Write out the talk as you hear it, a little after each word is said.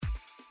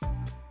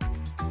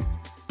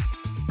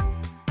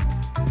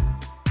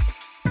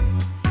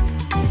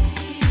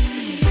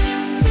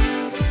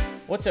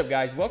What's up,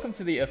 guys? Welcome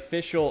to the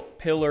official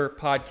Pillar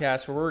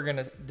podcast, where we're going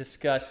to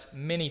discuss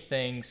many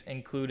things,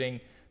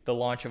 including the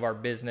launch of our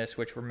business,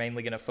 which we're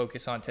mainly going to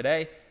focus on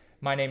today.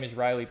 My name is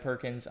Riley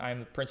Perkins. I'm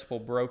the principal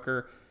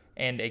broker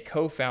and a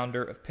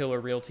co-founder of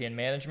Pillar Realty and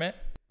Management.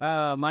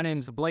 My name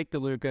is Blake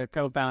DeLuca,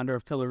 co-founder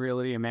of Pillar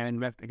Realty and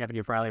Management. I got to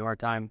give Riley a hard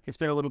time. It's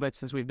been a little bit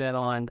since we've been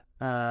on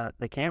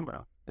the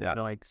camera. Yeah,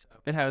 so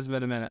it has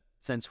been a minute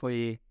since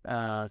we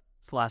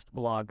last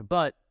vlogged.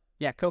 But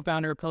yeah,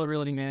 co-founder of Pillar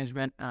Realty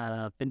Management.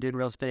 Been doing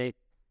real estate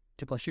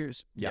 2+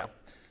 years. Yeah.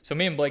 So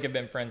me and Blake have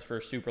been friends for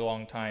a super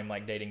long time,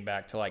 like dating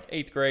back to like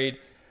 8th grade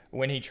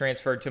when he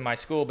transferred to my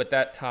school. But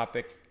that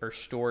topic or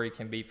story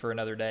can be for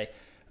another day.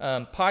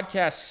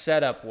 Podcast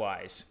setup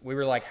wise, we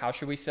were like, how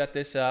should we set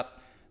this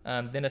up?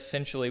 Then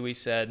essentially we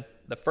said,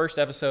 the first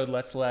episode,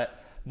 let's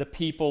let the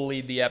people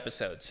lead the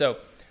episode. So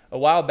a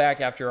while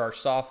back after our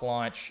soft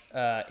launch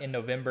in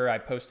November, I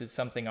posted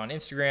something on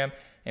Instagram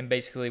and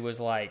basically was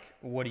like,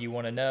 what do you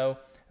want to know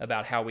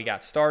about how we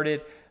got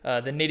started,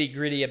 the nitty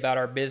gritty about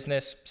our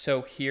business.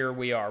 So here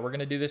we are. We're going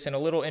to do this in a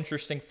little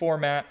interesting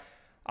format.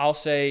 I'll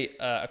say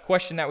a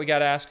question that we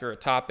got asked or a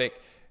topic.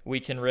 We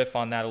can riff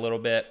on that a little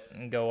bit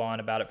and go on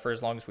about it for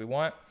as long as we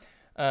want.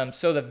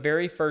 So the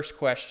very first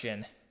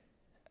question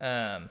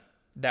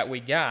that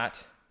we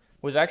got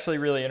was actually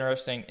really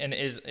interesting and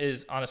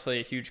is honestly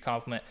a huge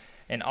compliment.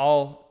 And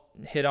I'll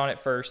hit on it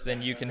first,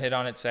 then you can hit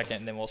on it second,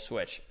 and then we'll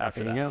switch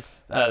after that.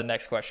 The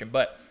next question.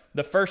 But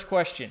the first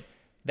question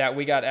that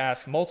we got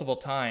asked multiple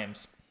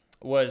times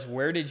was,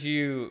 where did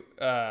you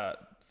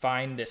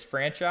find this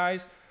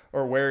franchise,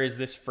 or where is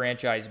this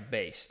franchise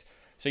based?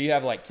 So you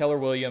have like Keller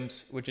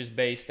Williams, which is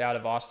based out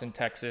of Austin,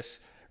 Texas.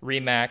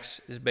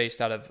 Remax is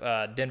based out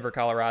of Denver,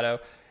 Colorado.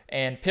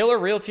 And Pillar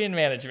Realty and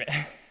Management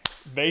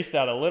based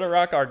out of Little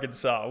Rock,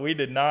 Arkansas. We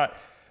did not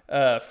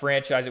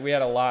franchise it. We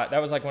had a lot. That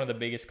was like one of the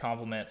biggest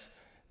compliments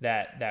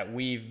that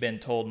we've been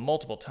told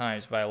multiple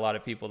times by a lot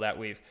of people that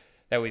we've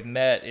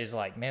met is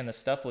like, man, the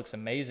stuff looks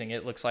amazing.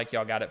 It looks like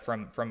y'all got it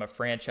from a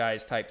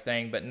franchise type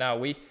thing. But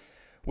no,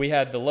 we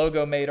had the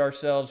logo made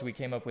ourselves. We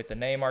came up with the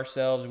name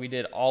ourselves. We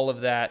did all of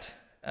that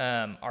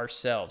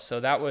ourselves. So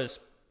that was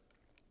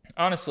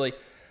honestly,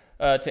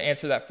 to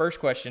answer that first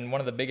question, one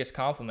of the biggest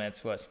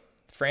compliments was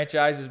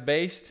franchise is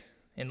based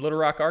in Little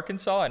Rock,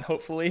 Arkansas, and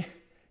hopefully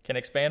can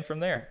expand from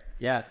there.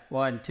 Yeah.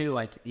 Well, and two,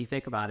 like, you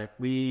think about it,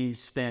 we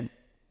spent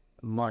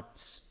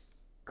months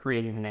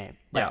creating a name.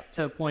 Like,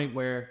 to the point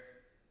where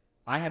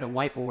I had a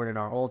whiteboard in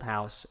our old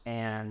house,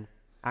 and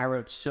I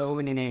wrote so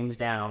many names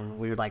down.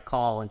 We would like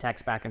call and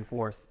text back and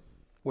forth,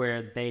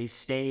 where they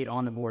stayed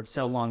on the board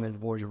so long that the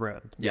board's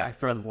ruined. Yeah. I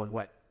throw the board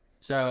away.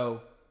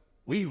 So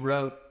we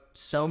wrote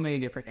so many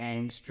different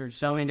names through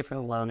so many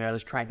different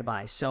logos, tried to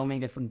buy so many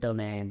different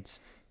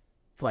domains,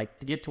 like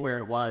to get to where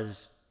it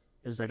was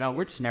like, oh,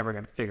 we're just never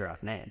going to figure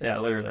out a name. Yeah,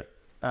 literally.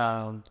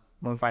 When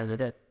we finally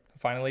did.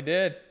 Finally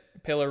did.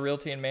 Pillar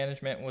Realty and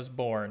Management was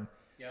born.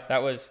 Yeah.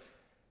 That was,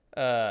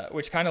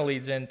 which kind of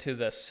leads into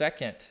the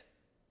second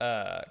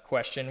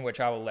question, which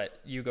I will let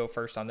you go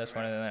first on this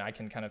one, and then I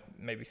can kind of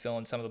maybe fill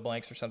in some of the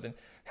blanks or something.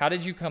 How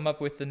did you come up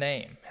with the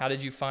name? How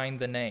did you find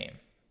the name?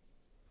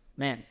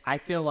 Man, I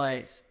feel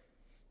like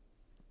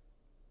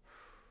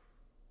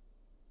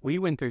we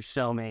went through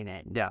so many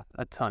names. Yeah,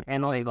 a ton.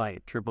 And only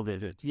like triple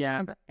digits.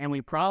 Yeah, and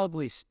we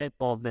probably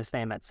spitballed this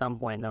name at some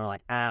point, and they were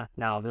like, no,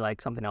 it'll be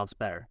like something else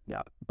better.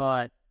 Yeah.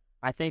 But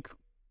I think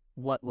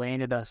what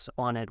landed us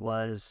on it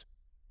was,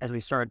 as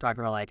we started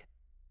talking about, like,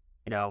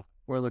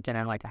 we're looking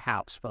at like a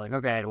house. We're like,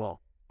 okay,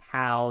 well,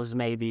 house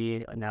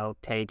maybe,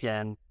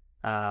 taken.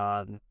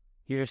 You're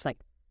just like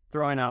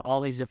throwing out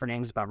all these different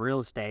names about real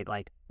estate.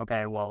 Like,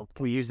 okay, well,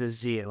 can we use this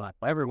Z? Like,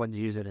 well, everyone's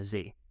using a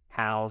Z.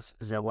 House,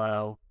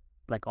 Zillow,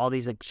 like all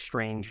these like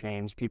strange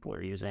names people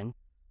are using.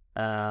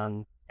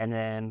 And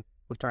then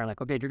we started like,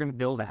 okay, if you're going to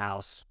build a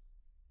house,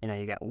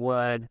 you got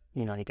wood,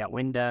 you got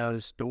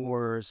windows,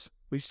 doors.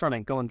 We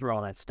started going through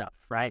all that stuff,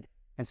 right?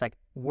 And it's like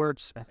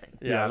words.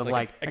 Yeah, it's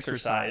like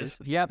exercise.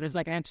 Yeah, but it's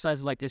like an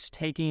exercise of like just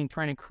trying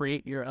to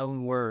create your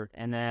own word.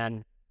 And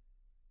then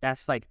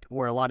that's like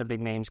where a lot of big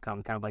names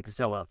come, kind of like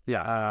Zillow.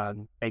 Yeah.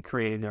 They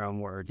created their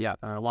own word. Yeah.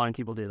 A lot of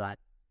people do that.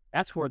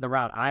 That's where the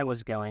route I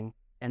was going.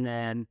 And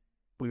then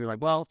we were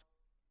like, well,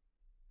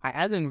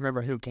 I didn't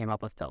remember who came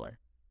up with Pillar,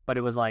 but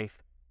it was like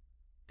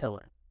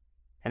Pillar.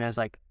 And it was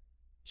like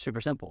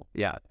super simple.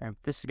 Yeah. And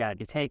this has got to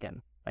be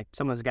taken. Like,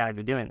 someone's got to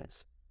be doing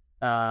this.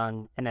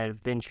 And it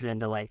ventured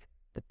into like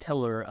the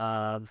pillar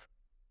of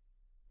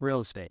real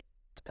estate,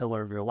 the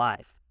pillar of your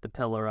life, the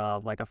pillar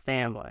of like a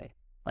family,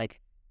 like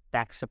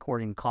that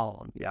supporting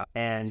column. Yeah.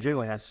 And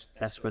generally that's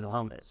where the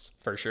home is.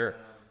 For sure.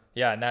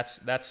 Yeah, and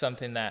that's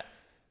something that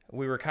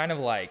we were kind of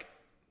like,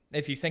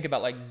 if you think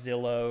about like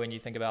Zillow and you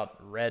think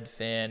about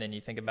Redfin and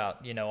you think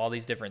about, all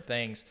these different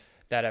things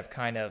that have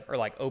kind of, or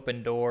like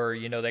Open Door,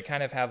 they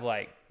kind of have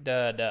like,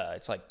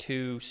 it's like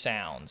two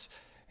sounds,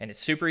 and it's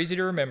super easy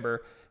to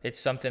remember. It's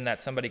something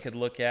that somebody could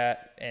look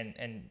at and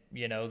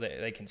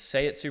they can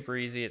say it super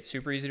easy. It's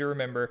super easy to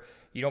remember.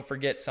 You don't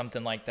forget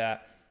something like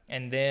that.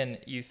 And then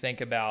you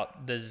think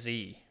about the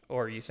Z,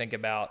 or you think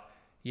about,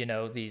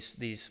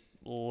 these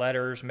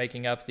letters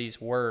making up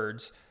these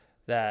words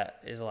that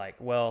is like,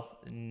 well,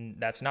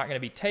 that's not going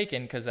to be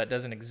taken because that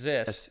doesn't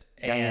exist.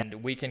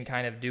 And we can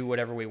kind of do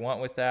whatever we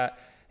want with that.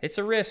 It's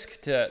a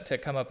risk to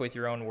come up with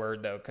your own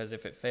word, though, because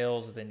if it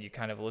fails, then you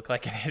kind of look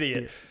like an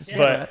idiot.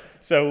 But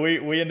so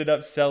we ended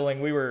up selling.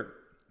 It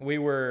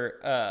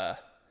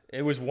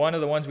was one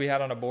of the ones we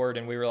had on a board,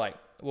 and we were like,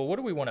 well, what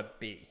do we want to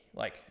be?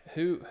 Like,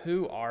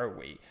 who are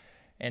we?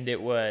 And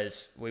it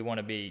was, we want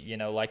to be,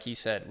 like he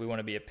said, we want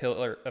to be a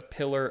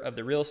pillar of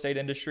the real estate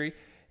industry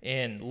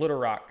in Little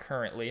Rock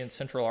currently, in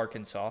Central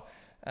Arkansas.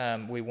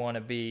 We want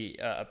to be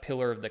a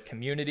pillar of the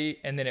community.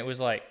 And then it was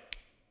like,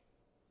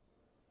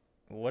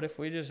 what if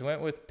we just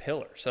went with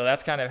pillar? So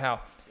that's kind of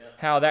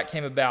how that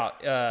came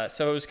about.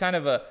 So it was kind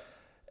of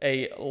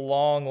a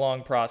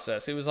long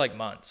process. It was like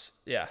months,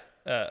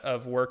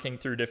 of working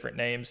through different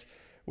names.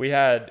 We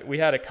had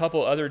a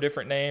couple other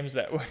different names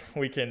that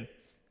we can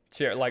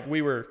share. Like,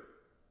 we were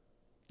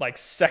like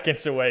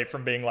seconds away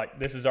from being like,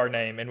 this is our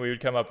name, and we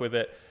would come up with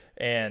it.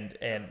 And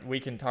we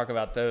can talk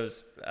about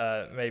those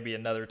maybe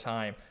another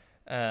time,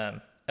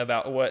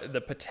 about what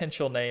the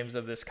potential names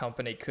of this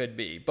company could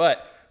be.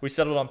 But we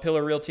settled on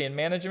Pillar Realty and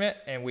Management,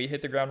 and we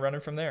hit the ground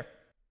running from there.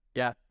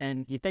 Yeah,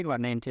 and you think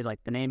about name too, like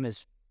the name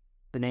is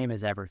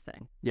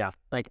everything. Yeah,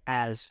 like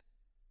as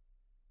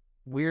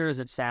weird as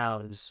it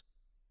sounds,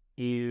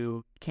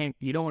 you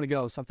don't want to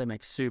go with something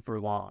like super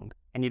long,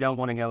 and you don't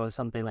want to go with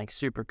something like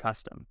super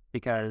custom,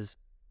 because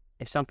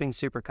if something's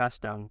super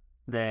custom,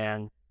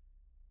 then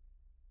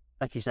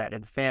like you said,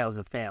 it fails.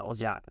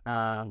 Yeah.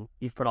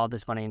 You've put all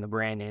this money in the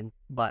branding,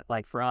 but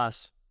like for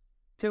us,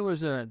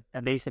 Pillar's a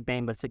basic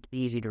name, but it's like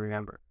easy to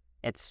remember.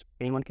 It's,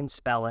 anyone can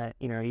spell it.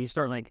 You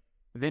start like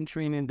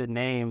venturing into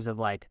names of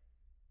like,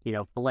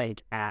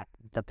 Blake at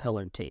the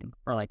Pillar team,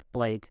 or like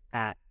Blake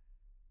at,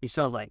 you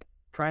start like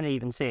trying to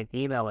even say an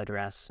email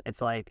address.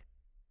 It's like,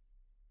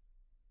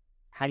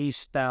 how do you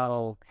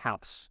spell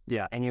house?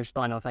 Yeah. And you're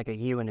spelling with like a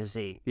U and a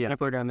Z. Yeah. And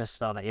if we're going to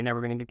misspell that, you're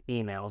never going to get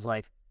emails.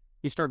 Like,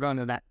 you start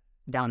going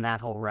down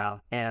that whole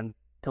route, and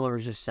Pillar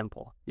is just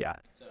simple. Yeah.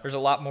 There's a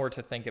lot more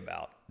to think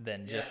about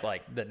than just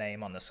like the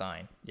name on the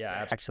sign.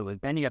 Yeah, absolutely.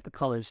 Then you got the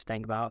colors to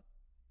think about.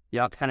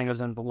 Yeah, it kind of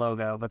goes into the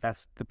logo, but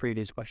that's the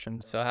previous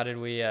question. So how did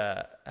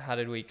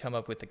we come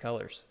up with the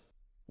colors?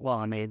 Well,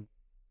 I mean,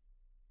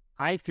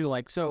 I feel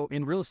like, so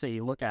in real estate,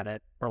 you look at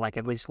it, or like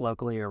at least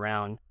locally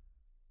around,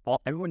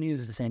 everyone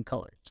uses the same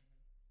colors.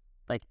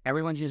 Like,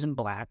 everyone's using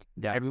black,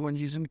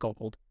 everyone's using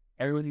gold,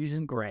 everyone's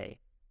using gray.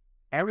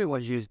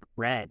 Everyone's used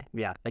red.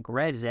 Yeah. Like,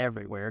 red is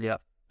everywhere.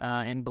 Yep.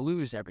 And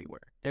blue is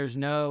everywhere. There's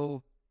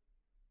no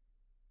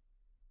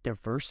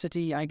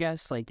diversity, I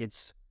guess. Like,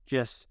 it's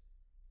just,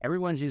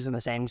 everyone's using the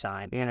same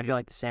sign. And I feel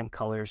like the same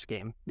color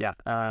scheme. Yeah.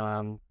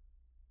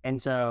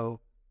 And so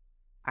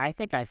I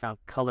think I found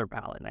color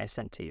palette and I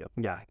sent to you.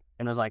 Yeah.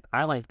 And I was like,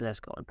 I like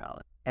this color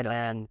palette. And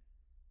then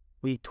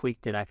we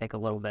tweaked it, I think, a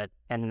little bit.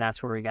 And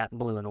that's where we got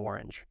blue and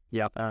orange.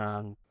 Yep.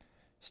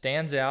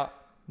 Stands out.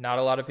 Not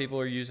a lot of people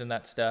are using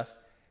that stuff.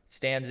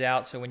 Stands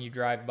out, so when you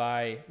drive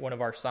by one of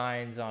our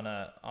signs on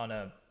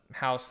a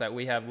house that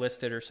we have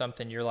listed or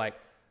something, you're like,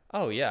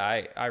 oh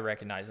yeah, I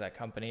recognize that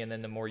company. And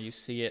then the more you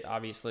see it,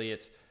 obviously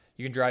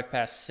you can drive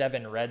past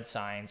 7 red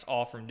signs,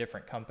 all from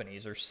different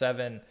companies, or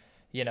 7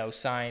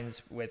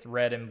 signs with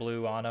red and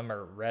blue on them,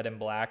 or red and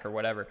black, or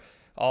whatever,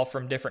 all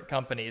from different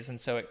companies. And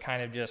so it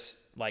kind of just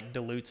like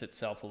dilutes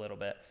itself a little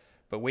bit.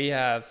 But we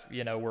have,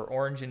 we're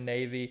orange and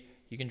navy.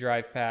 You can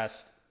drive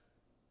past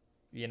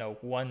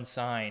one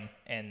sign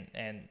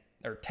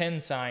or 10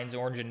 signs,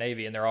 orange and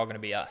navy, and they're all going to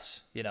be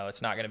us.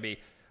 It's not going to be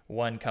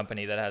one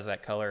company that has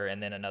that color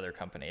and then another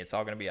company. It's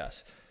all going to be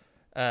us.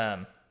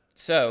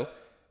 So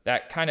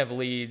that kind of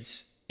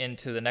leads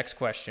into the next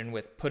question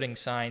with putting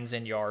signs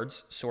in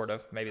yards, sort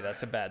of. Maybe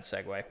that's a bad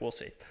segue. We'll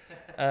see.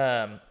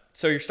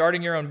 So you're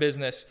starting your own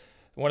business.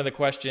 One of the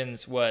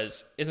questions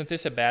was, isn't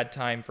this a bad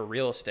time for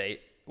real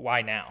estate?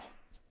 Why now?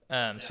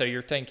 So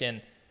you're thinking,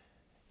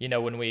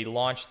 when we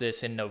launched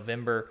this in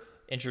November,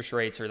 interest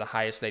rates are the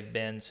highest they've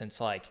been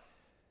since like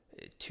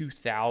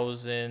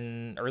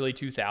 2000, early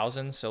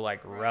 2000s. So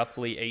like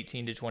roughly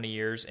 18 to 20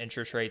 years,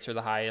 interest rates are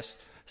the highest.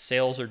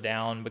 Sales are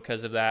down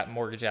because of that.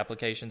 Mortgage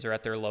applications are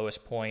at their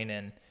lowest point,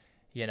 and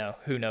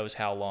who knows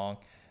how long.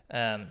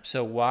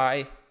 So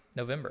why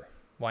November?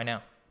 Why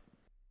now?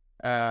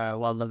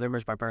 Well,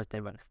 November's my birthday,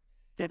 but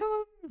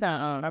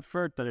not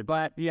birthday.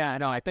 But yeah,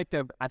 no, I think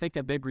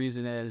the big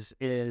reason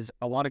is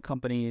a lot of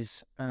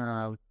companies.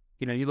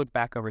 You look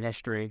back over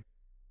history.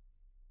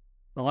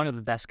 A lot of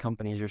the best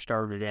companies are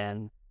started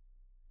in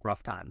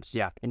rough times.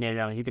 Yeah. And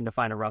you can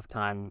define a rough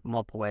time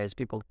multiple ways.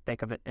 People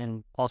think of it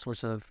in all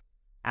sorts of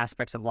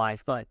aspects of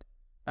life. But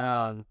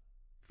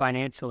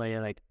financially,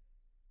 like,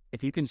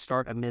 if you can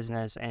start a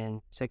business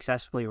and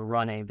successfully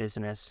run a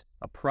business,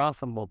 a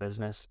profitable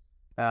business,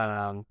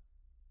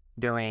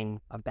 during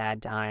a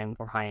bad time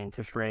or high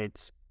interest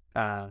rates,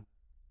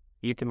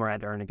 you can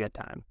rather earn a good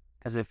time.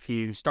 Because if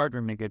you start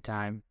during a good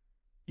time,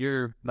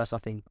 you're best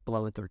off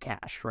blowing through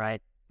cash,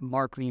 right?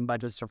 Marketing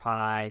budgets are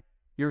high.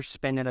 You're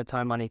spending a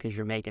ton of money because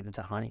you're making a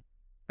ton of money.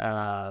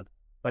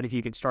 But if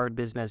you could start a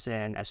business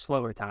in a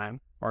slower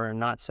time or a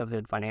not so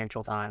good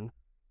financial time,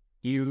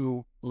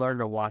 you learn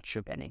to watch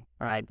your penny,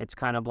 right? It's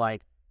kind of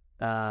like,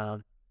 I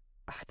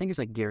think it's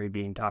like Gary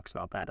Vee talks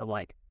about that, of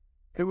like,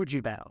 who would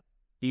you bet on?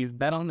 Do you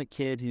bet on the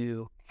kid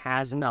who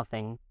has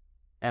nothing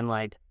and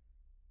like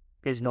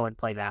doesn't know how to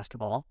play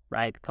basketball,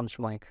 right? Comes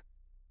from like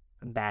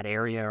a bad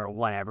area or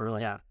whatever.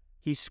 Like, Yeah.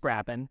 he's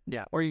scrapping.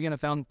 Yeah. Or you're going to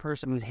find the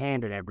person who's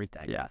handed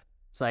everything. Yeah.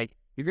 It's like,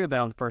 you're going to bet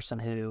on the person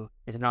who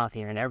is not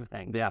here and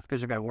everything. Yeah.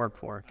 Because they're going to work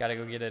for it. Got to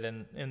go get it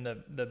in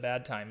the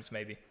bad times,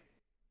 maybe.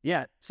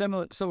 Yeah.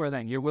 Similar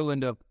thing. You're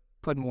willing to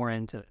put more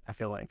into it, I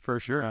feel like. For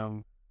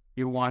sure.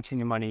 You're watching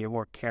your money. You're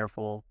more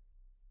careful.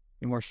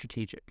 You're more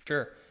strategic.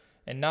 Sure.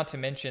 And not to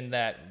mention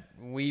that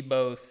we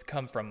both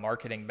come from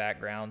marketing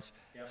backgrounds.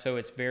 Yep. So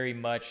it's very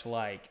much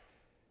like,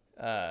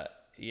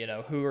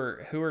 who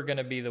are going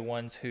to be the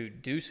ones who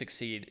do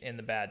succeed in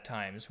the bad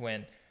times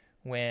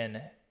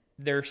when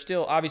there's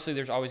still, obviously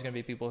there's always going to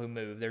be people who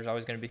move. There's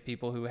always going to be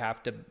people who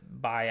have to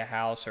buy a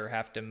house or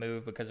have to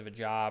move because of a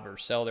job or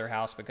sell their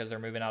house because they're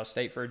moving out of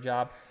state for a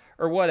job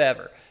or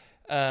whatever.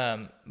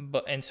 And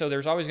so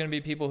there's always going to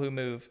be people who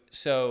move.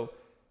 So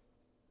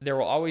there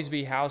will always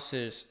be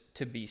houses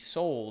to be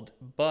sold,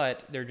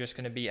 but they're just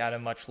going to be at a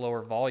much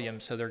lower volume.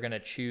 So they're going to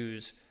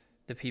choose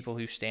the people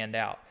who stand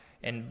out.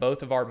 And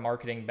both of our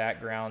marketing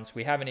backgrounds,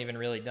 we haven't even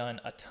really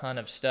done a ton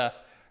of stuff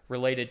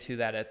related to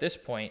that at this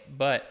point,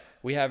 but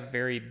we have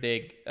very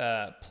big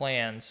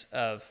plans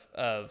of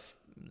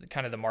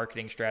kind of the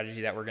marketing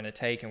strategy that we're going to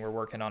take, and we're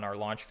working on our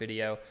launch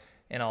video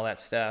and all that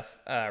stuff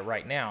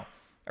right now,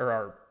 or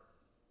our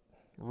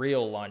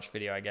real launch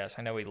video, I guess.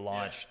 I know we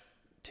launched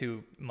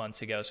 2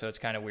 months ago, so it's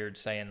kind of weird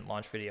saying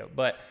launch video,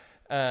 but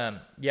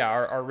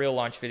our real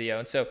launch video.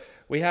 And so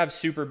we have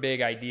super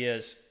big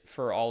ideas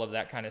for all of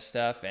that kind of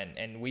stuff,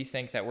 and we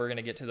think that we're going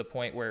to get to the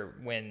point where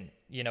when,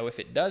 if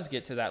it does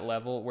get to that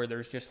level where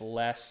there's just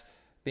less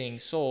being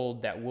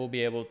sold, that we'll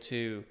be able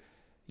to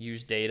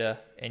use data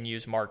and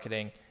use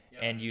marketing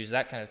and use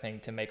that kind of thing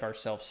to make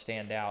ourselves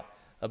stand out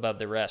above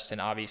the rest.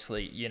 And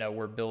obviously,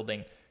 we're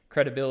building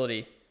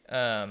credibility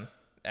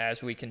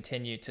as we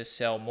continue to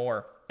sell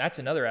more. That's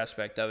another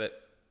aspect of it.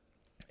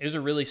 It was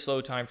a really slow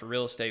time for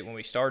real estate when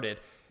we started,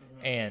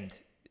 and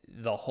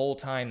the whole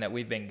time that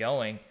we've been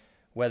going,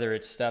 whether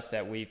it's stuff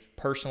that we've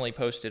personally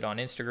posted on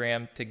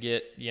Instagram to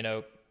get,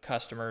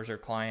 customers or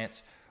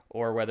clients,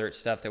 or whether it's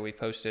stuff that we've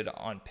posted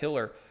on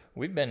Pillar,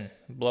 we've been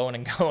blowing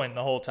and going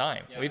the whole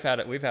time. Yeah. We've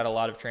had a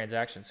lot of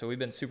transactions, so we've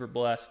been super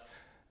blessed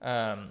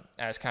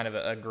as kind of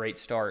a great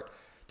start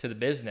to the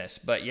business.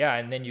 But yeah,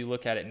 and then you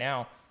look at it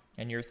now,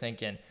 and you're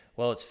thinking,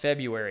 well, it's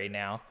February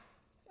now.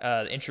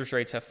 The interest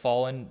rates have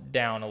fallen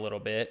down a little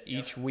bit.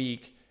 Yep. Each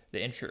week,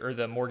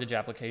 the mortgage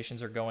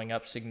applications are going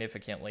up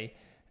significantly.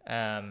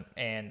 And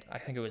I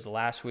think it was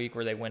last week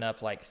where they went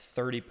up like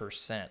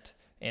 30%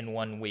 in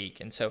 1 week.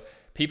 And so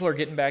people are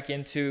getting back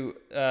into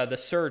the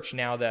search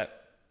now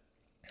that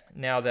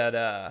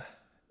the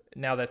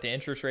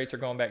interest rates are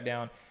going back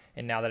down,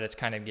 and now that it's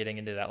kind of getting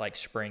into that like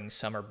spring,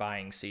 summer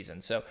buying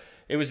season. So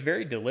it was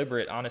very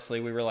deliberate. Honestly,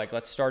 we were like,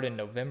 let's start in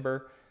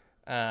November,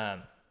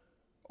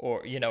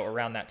 or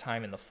around that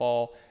time in the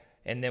fall,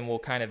 and then we'll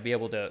kind of be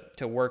able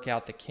to work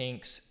out the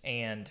kinks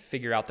and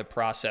figure out the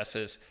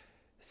processes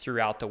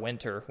throughout the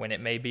winter when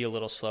it may be a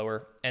little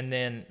slower. And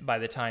then by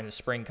the time the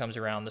spring comes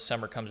around, the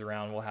summer comes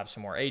around, we'll have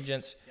some more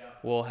agents. Yeah.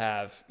 We'll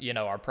have,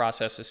 our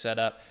processes set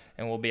up,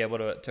 and we'll be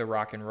able to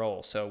rock and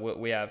roll. So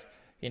we have,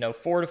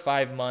 4 to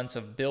 5 months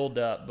of build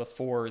up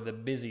before the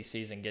busy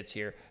season gets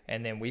here.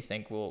 And then we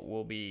think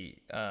we'll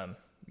be,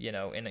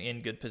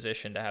 in good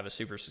position to have a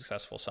super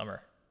successful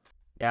summer.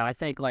 Yeah, I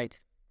think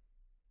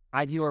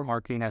I view our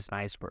marketing as an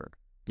iceberg.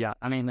 Yeah,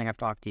 I don't think I've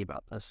talked to you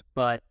about this,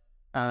 but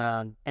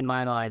in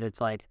my mind,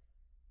 it's like,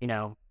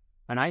 an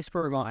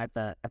iceberg at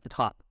the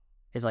top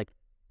is like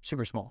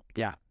super small.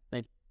 Yeah.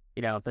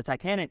 If the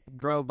Titanic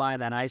drove by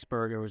that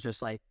iceberg, it was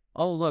just like,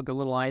 oh, look, a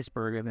little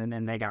iceberg, and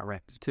then they got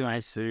wrecked. It's too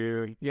nice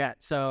to. Yeah.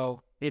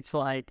 So it's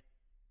like,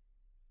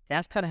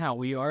 that's kind of how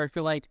we are, I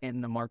feel like, in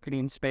the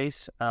marketing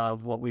space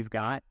of what we've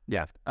got.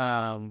 Yeah.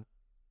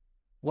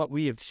 What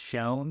we have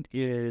shown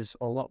is,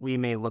 or what we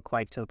may look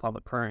like to the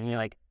public currently,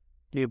 like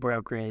new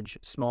brokerage,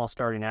 small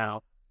starting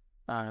out.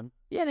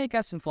 They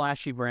got some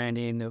flashy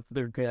branding.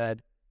 They're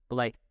good.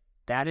 But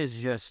that is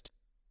just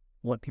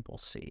what people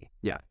see.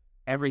 Yeah.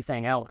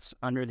 Everything else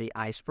under the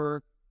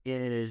iceberg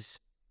is,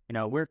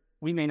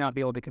 we may not be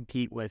able to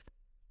compete with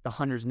the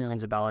hundreds of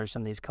millions of dollars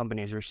some of these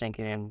companies are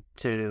sinking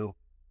into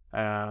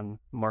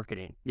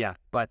marketing. Yeah.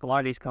 But a lot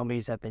of these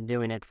companies have been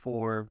doing it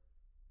for,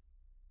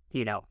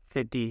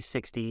 50,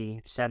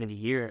 60, 70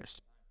 years,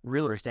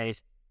 real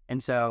estate.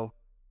 And so,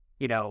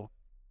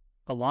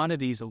 a lot of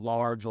these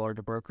large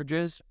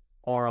brokerages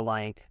are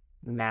like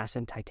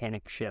massive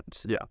Titanic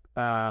ships. Yeah.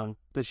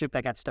 The ship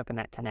that got stuck in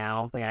that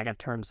canal, they got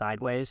turned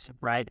sideways,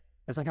 right?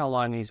 That's like how a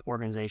lot of these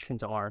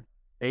organizations are.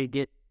 They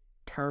get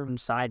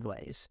turned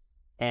sideways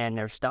and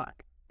they're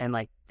stuck. And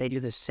they do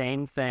the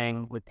same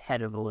thing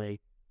repetitively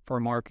for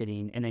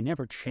marketing, and they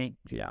never change.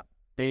 Yeah.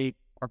 They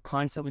are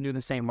constantly doing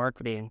the same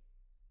marketing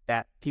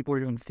that people were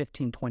doing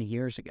 15, 20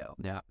 years ago.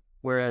 Yeah.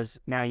 Whereas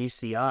now you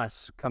see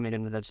us coming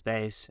into the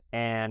space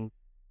and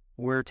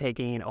we're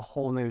taking a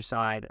whole new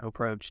side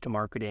approach to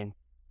marketing.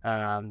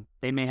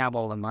 They may have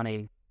all the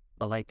money,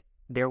 but like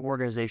their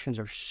organizations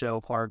are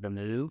so hard to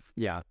move.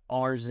 Yeah.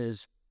 Ours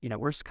is,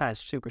 we're kind of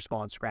super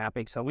small and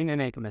scrappy, so we may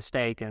make a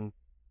mistake and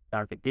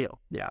not a big deal.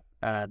 Yeah.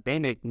 They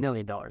make $1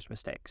 million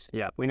mistakes.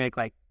 Yeah. We make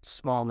like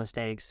small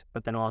mistakes,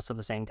 but then also at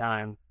the same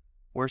time,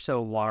 we're so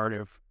aware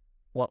of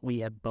what we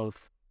have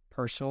both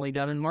personally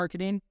done in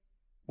marketing,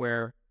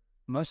 where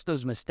most of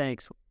those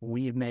mistakes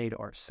we've made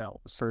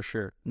ourselves. For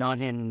sure. Not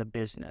in the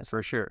business.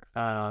 For sure.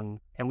 And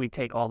we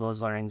take all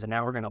those learnings and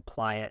now we're going to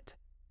apply it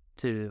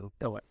to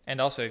do it. And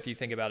also, if you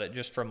think about it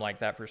just from like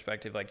that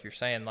perspective, like you're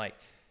saying, like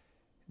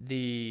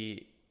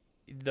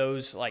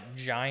those like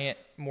giant,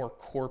 more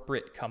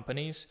corporate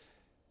companies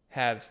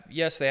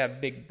they have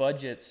big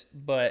budgets,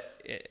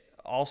 but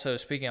also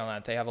speaking on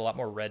that, they have a lot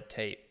more red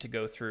tape to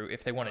go through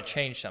if they want to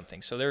change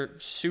something. So they're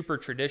super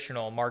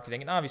traditional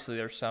marketing, and obviously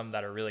there's some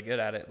that are really good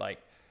at it, like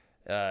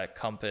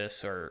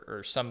Compass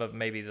or some of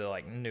maybe the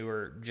like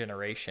newer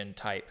generation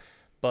type.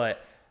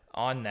 But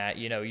on that,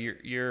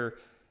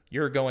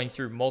 you're going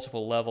through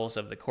multiple levels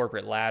of the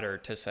corporate ladder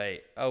to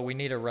say, oh, we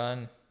need to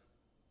run,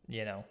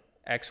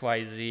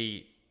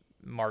 XYZ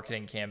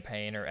marketing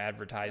campaign or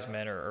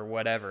advertisement or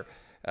whatever.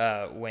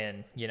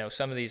 When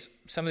some of these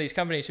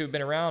companies who have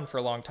been around for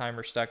a long time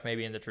are stuck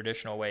maybe in the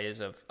traditional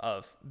ways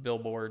of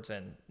billboards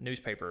and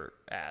newspaper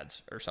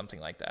ads or something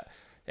like that.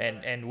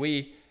 And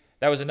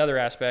that was another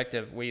aspect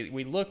of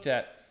we looked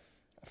at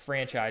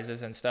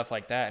franchises and stuff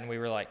like that, and we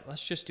were like,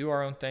 let's just do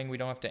our own thing. We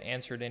don't have to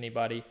answer to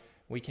anybody.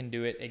 We can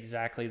do it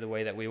exactly the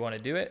way that we want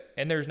to do it,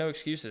 and there's no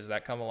excuses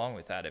that come along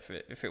with that.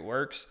 If it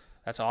works,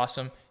 that's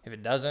awesome. If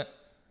it doesn't,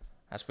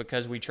 that's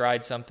because we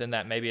tried something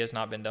that maybe has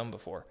not been done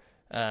before.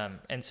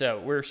 And so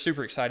we're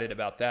super excited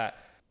about that.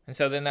 And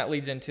so then that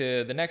leads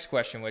into the next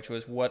question, which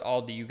was, what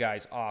all do you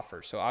guys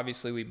offer? So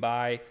obviously we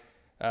buy,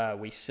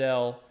 we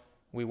sell,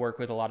 we work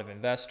with a lot of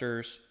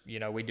investors.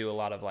 We do a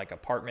lot of like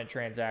apartment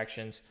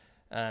transactions.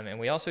 And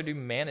we also do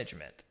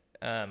management,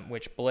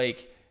 which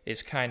Blake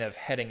is kind of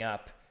heading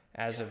up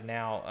as of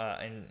now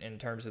in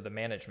terms of the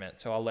management.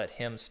 So I'll let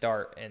him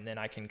start and then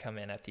I can come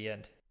in at the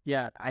end.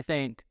 Yeah, I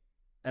think,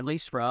 at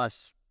least for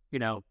us,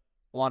 a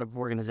lot of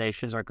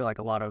organizations are like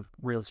a lot of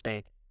real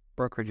estate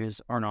brokerages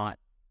are not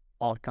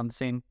all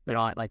encompassing. They're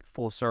not like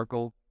full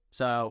circle.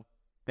 So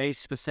they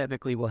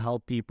specifically will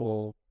help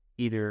people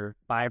either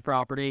buy a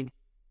property,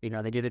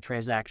 they do the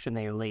transaction,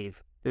 they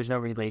leave. There's no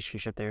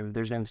relationship there.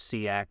 There's no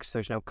CX.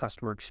 There's no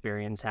customer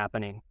experience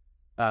happening.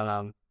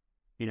 Or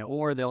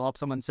they'll help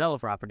someone sell a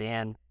property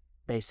and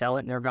they sell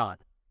it and they're gone.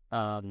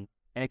 And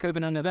it could have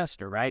been an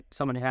investor, right?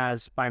 Someone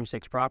has 5 or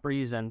 6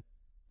 properties and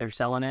they're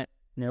selling it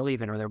and they're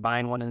leaving, or they're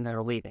buying one and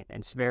they're leaving.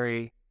 And it's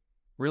very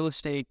real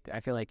estate.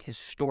 I feel like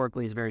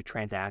historically is very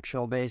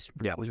transactional based.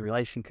 Yeah. It was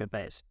relationship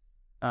based.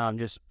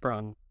 Just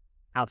from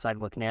outside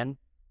looking in,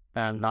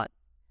 not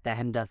that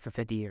hadn't done for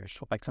 50 years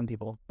like some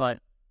people, but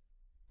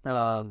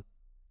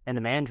in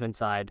the management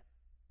side,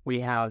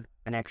 we have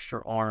an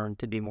extra arm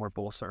to be more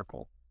full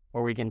circle,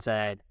 where we can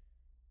say,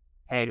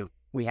 hey,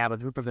 we have a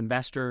group of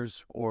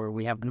investors or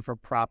we have a group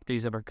of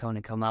properties that are going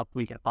to come up.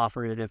 We can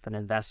offer to different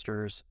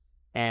investors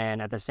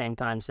and at the same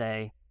time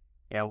say,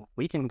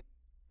 we can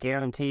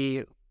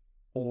guarantee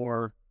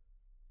or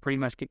pretty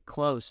much get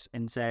close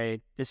and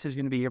say, this is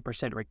going to be your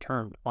 %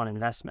 return on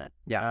investment.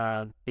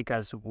 Yeah.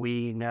 Because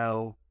we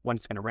know what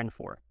it's going to rent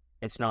for.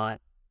 It's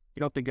not, you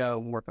don't have to go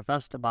work with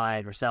us to buy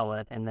it or sell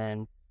it and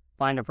then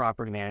find a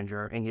property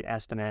manager and get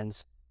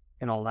estimates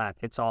and all that.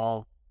 It's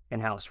all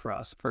in-house for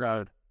us.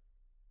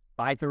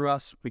 Buy through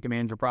us, we can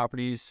manage your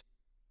properties,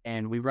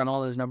 and we run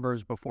all those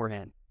numbers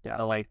beforehand. Yeah.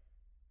 So like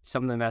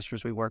some of the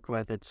investors we work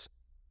with, it's,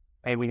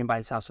 hey, we can buy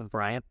this house with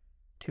Bryant,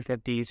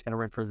 $250 is going to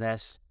rent for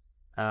this,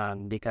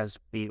 because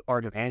we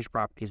already manage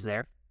properties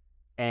there.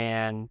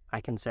 And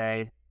I can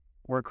say,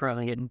 we're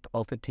currently getting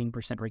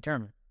 12-15%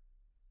 return.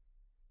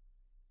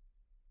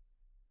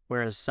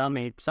 Whereas some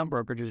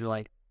brokerages are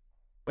like,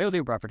 we'll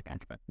do property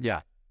management.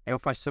 Yeah. They'll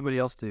find somebody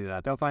else to do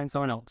that. They'll find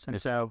someone else. And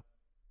so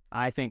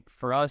I think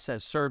for us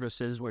as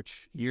services,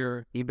 which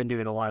you've been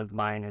doing a lot of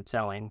buying and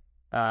selling,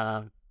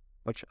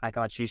 which I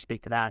thought you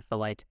speak to that, but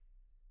like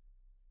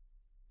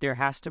there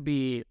has to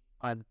be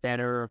a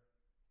better,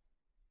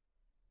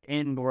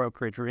 in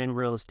brokerage or in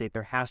real estate,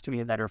 there has to be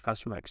a better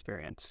customer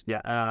experience.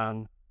 Yeah.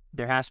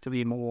 There has to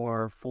be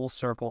more full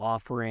circle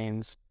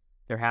offerings.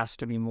 There has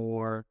to be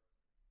more,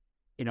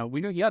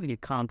 we know you have to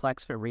get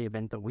complex to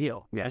reinvent the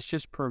wheel. Yeah. It's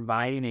just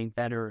providing a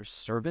better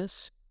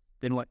service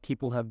than what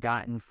people have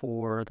gotten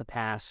for the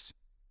past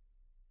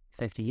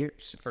 50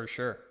 years. For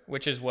sure.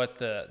 Which is what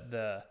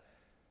the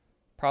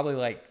probably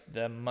like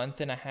the month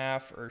and a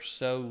half or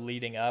so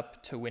leading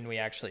up to when we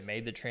actually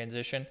made the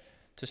transition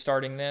to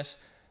starting this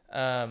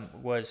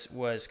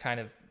was kind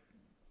of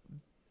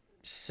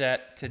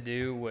set to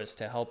do, was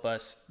to help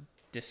us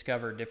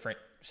discover different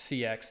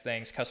CX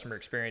things, customer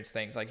experience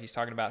things. Like he's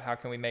talking about, how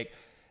can we make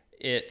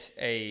it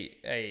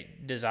a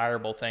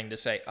desirable thing to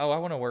say, oh, I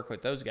want to work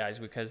with those guys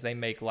because they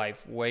make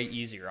life way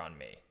easier on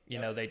me. You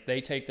know,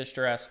 they take the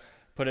stress,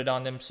 put it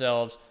on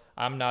themselves.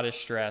 I'm not as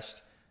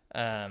stressed.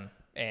 And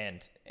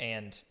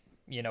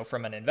you know,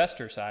 from an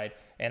investor side,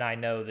 and I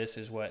know this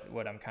is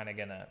what I'm kind of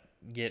going to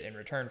get in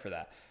return for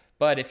that.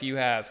 But if you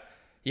have,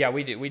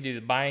 we do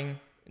the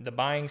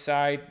buying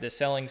side, the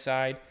selling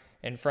side,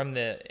 and from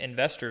the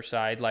investor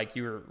side, like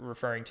you were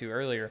referring to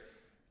earlier,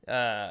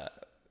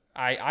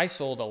 I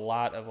sold a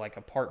lot of like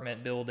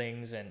apartment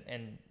buildings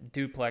and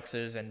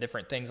duplexes and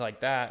different things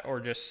like that, or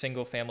just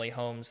single family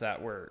homes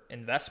that were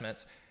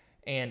investments.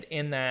 And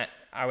in that,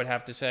 I would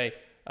have to say,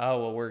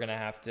 oh, well, we're going to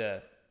have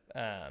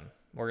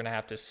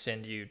to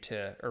send you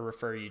to, or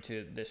refer you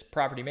to this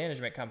property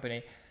management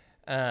company.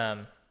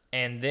 And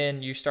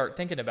then you start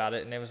thinking about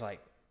it, and it was like,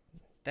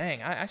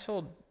 dang, I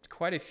sold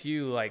quite a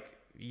few like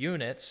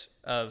units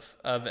of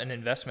an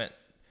investment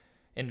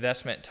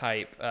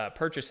type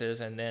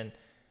purchases, and then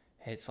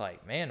it's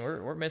like, man,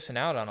 we're missing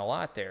out on a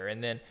lot there.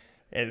 And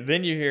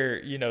then you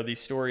hear, you know, these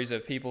stories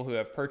of people who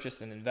have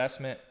purchased an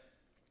investment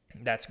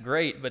that's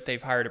great, but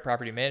they've hired a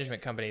property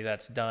management company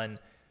that's done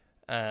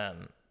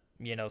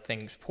you know,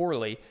 things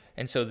poorly,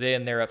 and so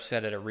then they're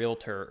upset at a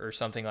realtor or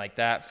something like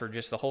that for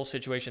just the whole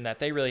situation that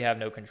they really have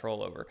no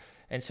control over.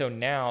 And so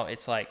now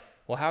it's like,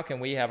 well, how can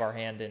we have our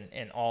hand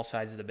in all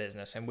sides of the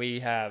business? And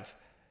we have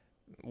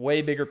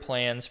way bigger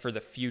plans for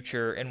the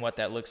future and what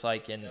that looks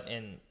like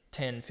in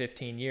 10,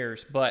 15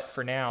 years. But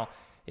for now,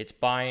 it's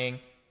buying,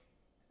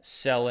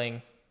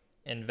 selling,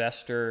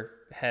 investor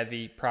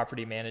heavy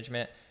property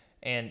management.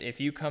 And if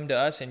you come to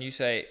us and you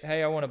say,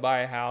 hey, I want to buy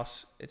a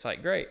house, it's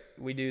like, great,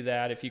 we do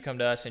that. If you come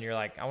to us and you're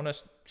like, I want to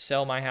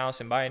sell my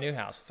house and buy a new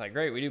house, it's like,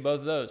 great, we do both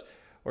of those.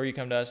 Or you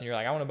come to us and you're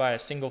like, I want to buy a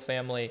single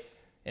family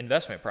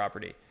investment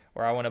property,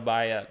 or I want to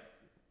buy a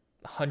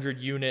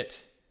 100-unit,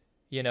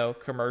 you know,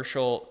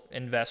 commercial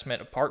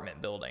investment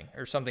apartment building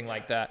or something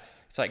like that.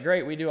 It's like,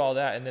 great, we do all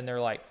that. And then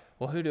they're like,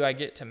 well, who do I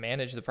get to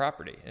manage the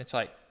property? And it's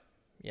like,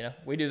 you know,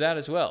 we do that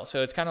as well.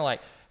 So it's kind of like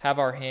have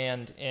our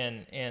hand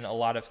in a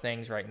lot of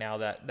things right now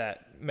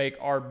that make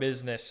our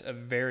business a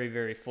very,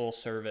 very full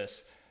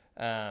service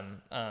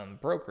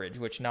brokerage,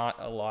 which not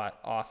a lot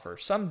offer.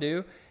 Some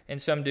do,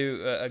 and some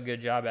do a good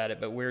job at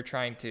it, but we're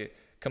trying to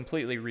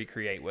completely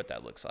recreate what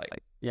that looks like.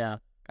 Yeah.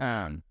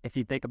 If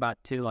you think about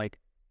too, like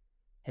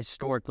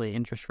historically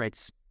interest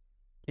rates,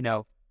 you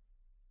know,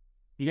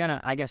 you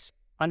gotta, I guess,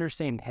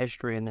 understand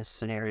history in this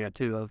scenario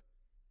too of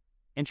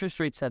interest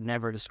rates have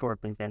never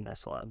historically been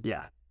this low.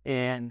 Yeah.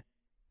 And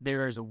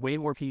there's way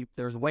more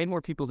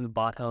people who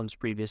bought homes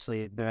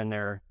previously than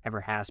there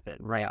ever has been.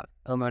 Right.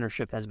 Home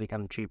ownership has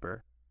become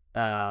cheaper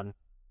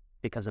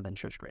because of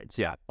interest rates.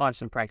 Yeah.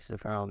 Lots of prices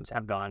of homes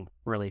have gone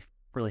really,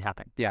 really high.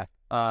 Yeah.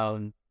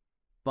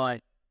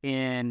 But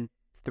in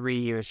 3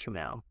 years from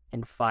now,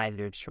 in 5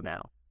 years from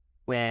now,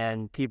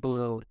 when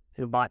people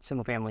who bought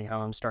single family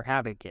homes start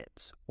having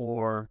kids,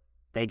 or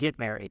they get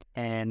married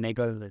and they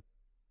go to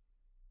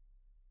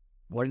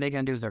what are they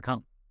going to do with their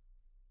home?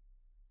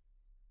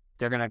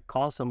 They're going to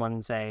call someone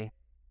and say,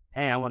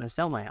 hey, I want to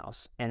sell my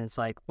house. And it's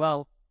like,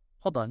 well,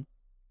 hold on.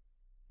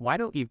 Why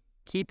don't you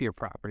keep your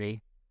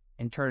property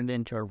and turn it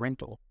into a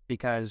rental?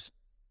 Because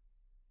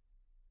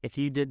if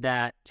you did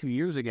that 2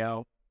 years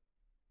ago,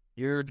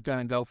 you're going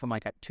to go from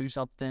like a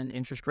 2-something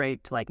interest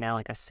rate to like now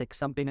like a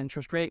 6-something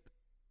interest rate.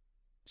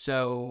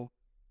 So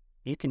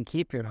you can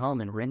keep your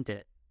home and rent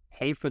it,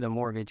 pay for the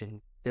mortgage,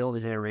 and build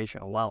a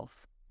generational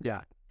wealth.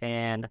 Yeah.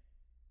 And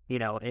you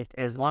know,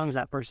 as long as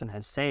that person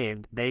has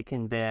saved, they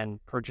can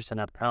then purchase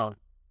another home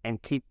and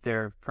keep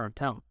their current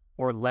home,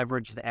 or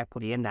leverage the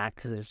equity in that,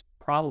 because there's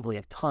probably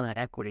a ton of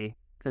equity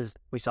because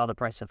we saw the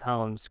price of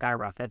homes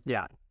skyrocket.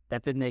 Yeah,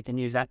 that then they can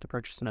use that to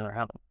purchase another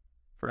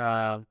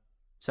home.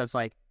 So it's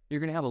like you're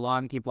going to have a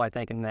lot of people, I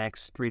think, in the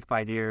next 3 to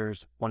 5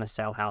 years want to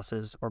sell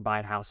houses or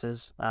buy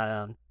houses.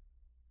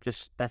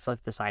 Just that's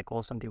like the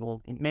cycle. Some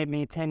people,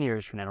 maybe 10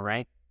 years from now,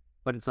 right?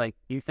 But it's like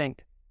you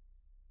think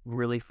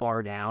really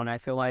far down, I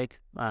feel like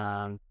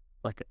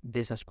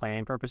business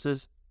planning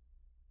purposes,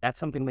 that's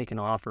something we can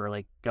offer,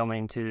 like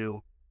going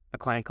to a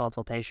client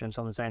consultation,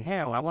 someone saying, hey,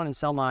 I want to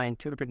sell my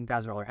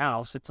 $250,000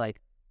 house. It's like,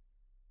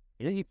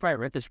 you know, you probably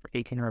rent this for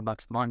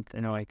 $1,800 a month,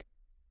 and like,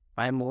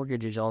 my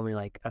mortgage is only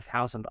like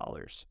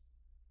 $1,000.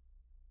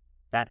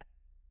 That,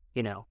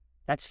 you know,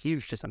 that's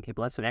huge to some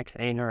people. That's an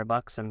extra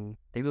 $800, and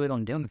they really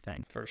don't do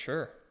anything. For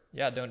sure.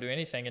 Yeah, don't do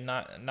anything. And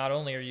not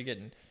only are you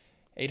getting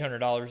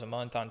 $800 a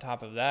month on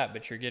top of that,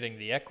 but you're getting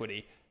the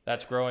equity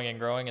that's growing and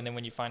growing. And then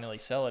when you finally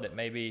sell it, it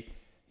may be,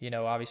 you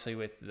know, obviously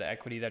with the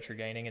equity that you're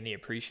gaining and the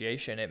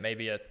appreciation, it may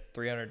be a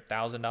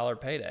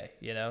 $300,000 payday,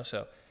 you know?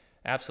 So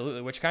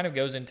absolutely, which kind of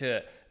goes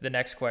into the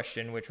next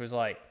question, which was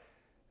like,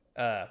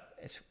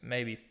 it's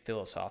maybe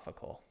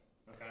philosophical.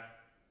 Okay.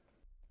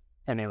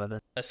 Hit me with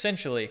it.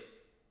 Essentially,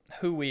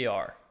 who we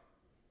are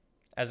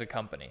as a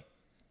company,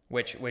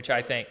 which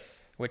I think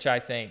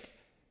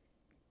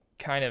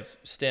kind of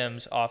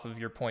stems off of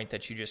your point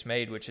that you just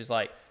made, which is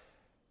like,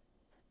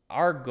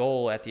 our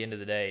goal at the end of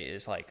the day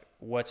is like,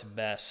 what's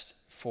best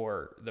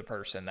for the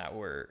person that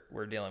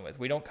we're dealing with.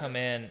 We don't come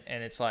in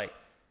and it's like,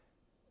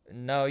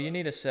 no, you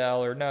need to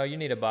sell, or no, you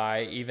need to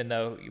buy, even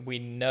though we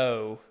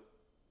know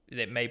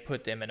that may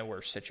put them in a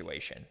worse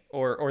situation,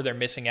 or they're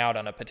missing out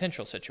on a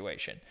potential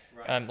situation.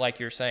 Right. Like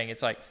you're saying,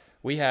 it's like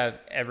we have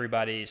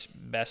everybody's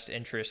best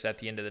interest at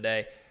the end of the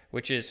day,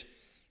 which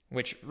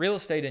real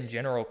estate in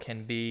general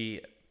can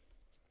be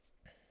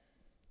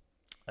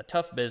a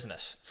tough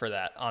business for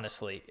that,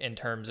 honestly, in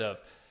terms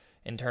of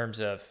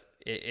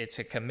it's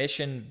a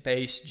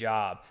commission-based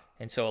job.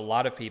 And so a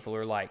lot of people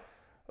are like,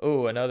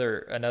 oh,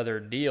 another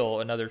deal,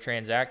 another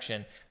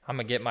transaction, I'm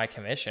going to get my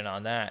commission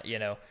on that,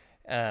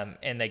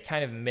 and they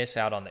kind of miss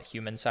out on the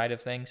human side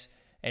of things.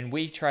 And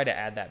we try to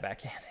add that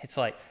back in. It's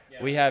like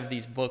we have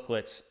these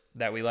booklets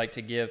that we like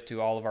to give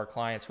to all of our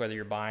clients, whether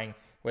you're buying,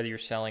 whether you're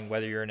selling,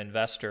 whether you're an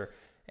investor.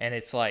 And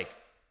it's like,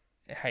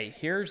 hey,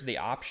 here's the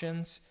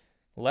options.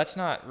 Let's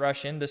not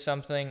rush into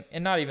something,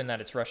 and not even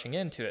that it's rushing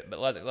into it, but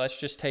let's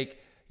just take,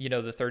 the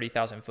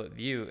 30,000-foot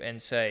view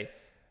and say,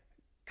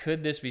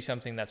 could this be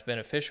something that's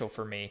beneficial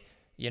for me,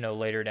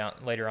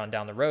 later on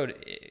down the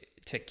road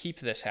to keep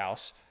this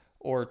house,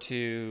 or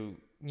to,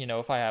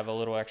 if I have a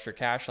little extra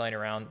cash laying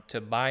around,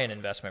 to buy an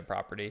investment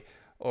property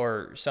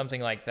or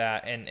something like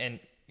that. And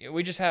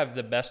we just have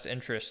the best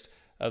interest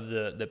of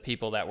the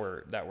people that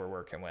we're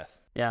working with.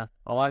 Yeah.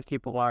 A lot of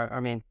people are,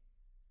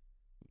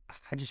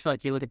 I just feel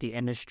like you look at the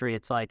industry,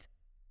 it's like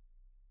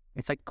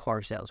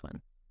car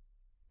salesman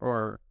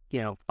or,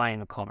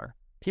 buying a car.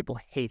 People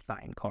hate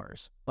buying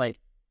cars. Like,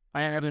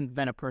 I haven't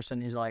been a person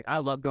who's like, I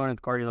love going to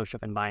the car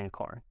dealership and buying a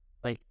car.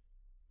 Like,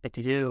 if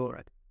you do,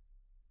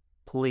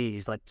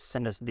 please,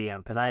 send us a DM,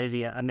 because I'd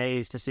be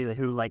amazed to see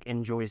who,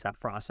 enjoys that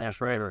process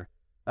forever.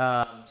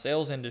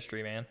 Sales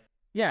industry, man.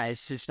 Yeah,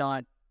 it's just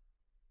not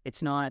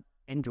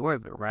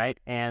enjoyable, right?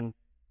 And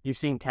you've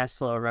seen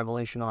Tesla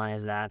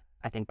revolutionize that,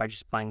 I think, by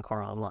just buying a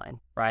car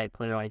online, right?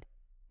 Clearly,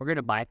 we're going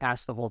to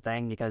bypass the whole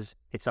thing because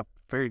it's a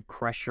very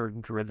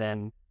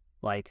pressure-driven,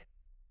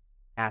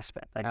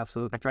 aspect.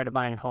 Absolutely. I tried to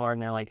buy a car, and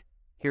they're like,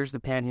 here's the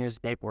pen, here's the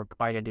paperwork,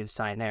 all you got to do is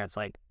sign there. It's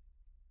like,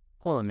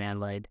 hold on,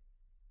 man,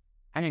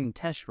 I didn't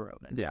test drove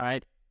it,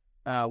 right?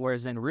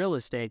 Whereas in real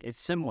estate, it's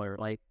similar.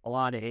 I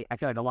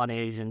feel like a lot of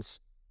agents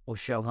will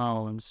show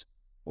homes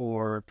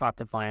or talk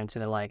to clients,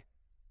 and they're like,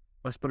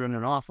 let's put in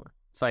an offer.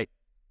 It's like,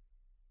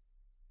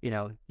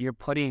 you're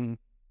putting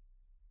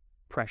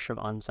pressure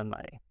on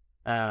somebody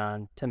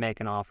to make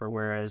an offer,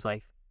 whereas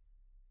we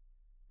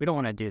don't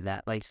want to do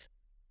that.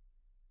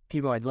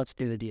 People are like, let's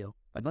do the deal.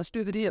 Let's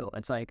do the deal.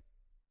 It's like,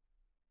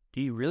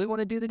 do you really want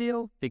to do the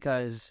deal?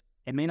 Because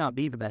it may not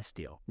be the best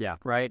deal. Yeah.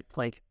 Right?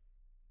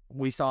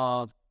 We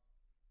saw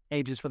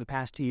agents for the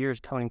past 2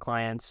 years toning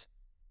clients,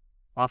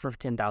 offer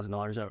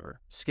 $10,000 over,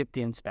 skip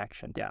the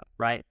inspection. Yeah.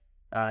 Right?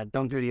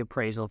 Don't do the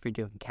appraisal if you're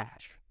doing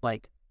cash.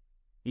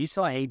 You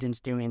saw agents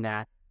doing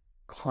that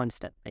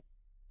constantly.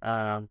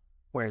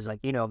 Whereas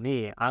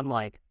me, I'm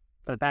for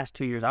the past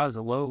 2 years, I was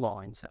a low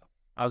line. So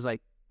I was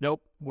like,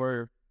 nope,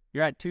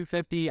 you're at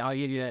 250, I'll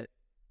give you at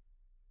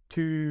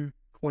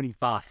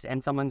 225.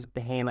 And someone's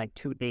paying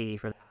 $280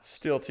 for that.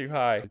 Still too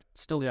high.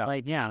 Still, yeah.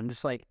 I'm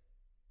just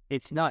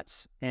it's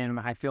nuts. And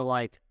I feel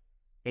like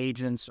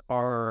agents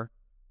are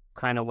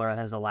kind of where it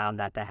has allowed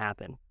that to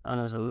happen.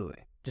 Absolutely.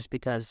 Just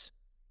because,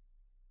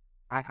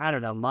 I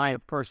don't know, my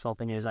personal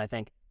opinion is I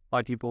think a lot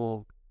of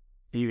people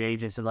view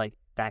agents as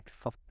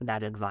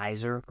that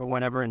advisor or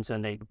whatever, and so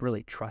they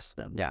really trust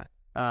them. Yeah.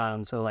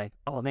 So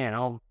oh man,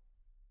 I'll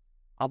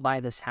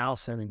buy this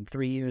house and in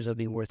 3 years it'll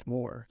be worth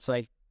more. It's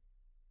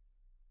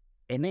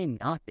it may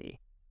not be.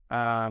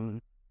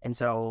 And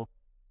so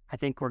I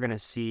think we're going to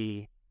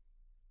see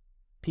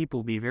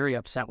people be very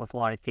upset with a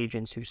lot of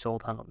agents who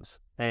sold homes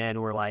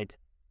and were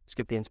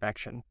skip the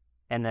inspection.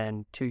 And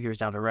then 2 years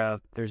down the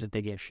road, there's a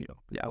big issue.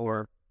 Yeah.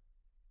 Or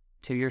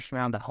 2 years from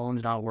now, the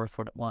home's not worth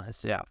what it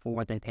was. Yeah. For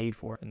what they paid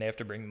for. And they have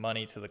to bring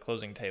money to the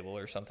closing table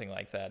or something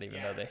like that,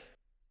 even though they...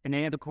 And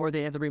they have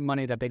to bring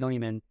money that they don't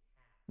even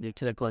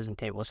to the closing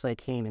table, so they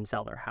can't even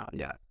sell their house.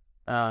 Yeah.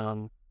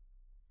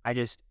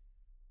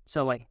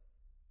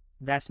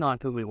 That's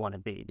not who we want to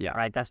be. Yeah.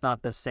 Right. That's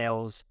not the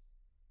sales.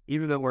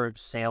 Even though we're a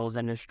sales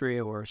industry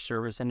or a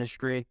service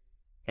industry,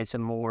 it's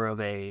more of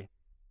a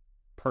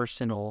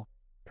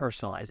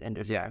personalized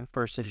industry. Yeah.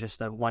 Versus just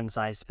a one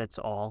size fits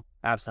all.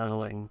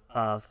 Absolutely.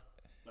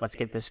 Let's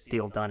get this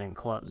deal done and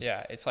closed.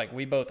 Yeah. It's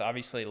we both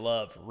obviously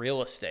love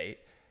real estate,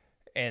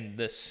 and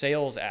the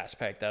sales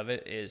aspect of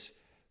it is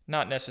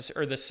not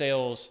necessary, or the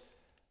sales,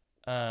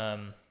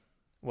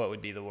 what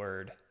would be the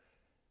word?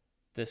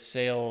 The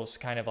sales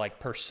kind of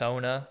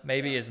persona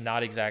maybe is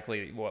not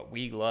exactly what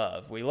we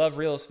love. We love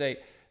real estate,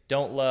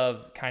 don't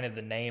love kind of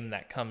the name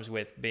that comes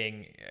with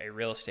being a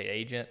real estate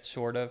agent,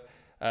 sort of,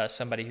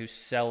 somebody who's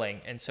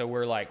selling. And so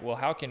we're well,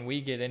 how can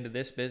we get into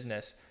this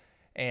business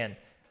and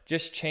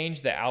just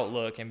change the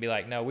outlook and be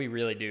no, we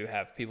really do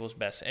have people's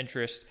best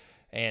interest,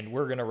 and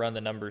we're going to run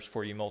the numbers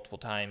for you multiple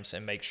times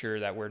and make sure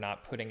that we're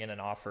not putting in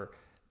an offer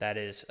that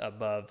is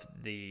above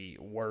the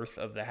worth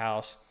of the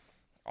house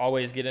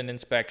always get an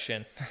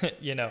inspection.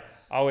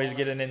 Always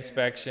get an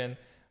inspection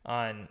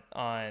on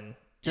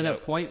To the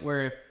point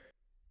where, if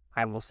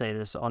I will say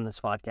this on this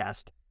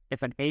podcast,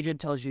 if an agent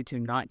tells you to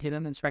not get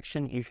an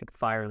inspection, you should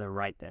fire them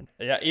right then.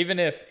 Yeah, even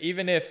if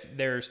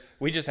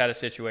we just had a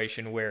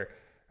situation where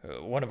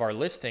one of our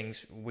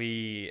listings,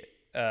 we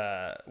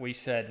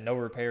said no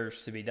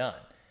repairs to be done,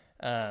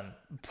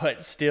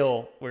 but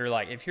still we're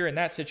like, if you're in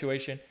that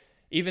situation,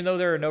 even though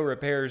there are no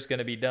repairs going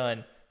to be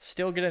done,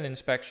 still get an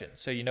inspection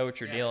so you know what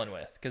you're dealing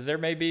with, because there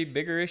may be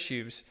bigger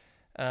issues,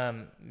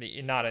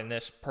 not in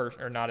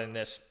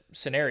this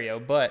scenario,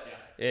 but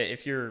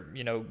if you're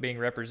being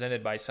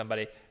represented by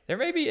somebody, there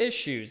may be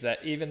issues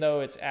that, even though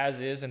it's as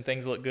is and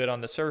things look good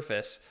on the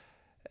surface,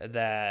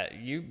 that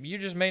you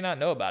just may not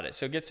know about it.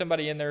 So get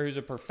somebody in there who's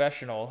a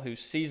professional, who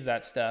sees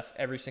that stuff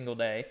every single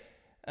day,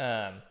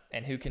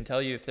 and who can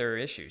tell you if there are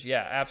issues.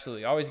 Yeah,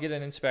 absolutely. Always get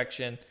an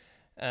inspection,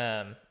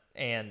 and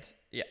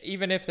yeah,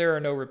 even if there are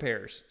no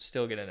repairs,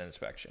 still get an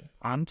inspection.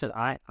 I'm to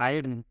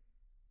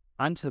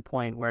the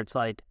point where it's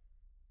like,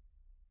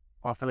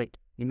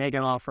 you make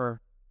an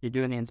offer, you're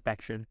doing the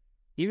inspection,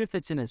 even if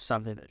it's in a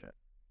subdivision.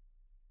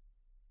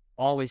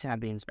 Always have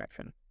the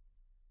inspection.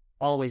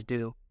 Always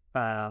do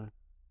a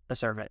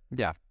survey.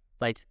 Yeah.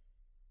 Like,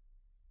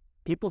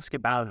 people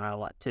skip out on it a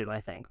lot too,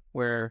 I think,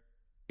 where,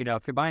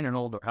 if you're buying an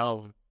older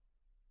home,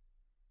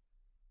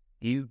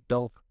 you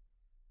don't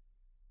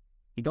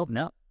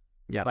know.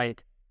 Yeah.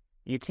 Like,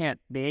 you can't,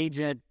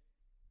 the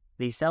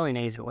selling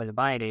agent or the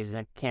buying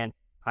agent can't,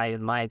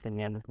 in my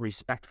opinion,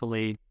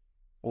 respectfully,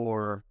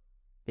 or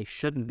they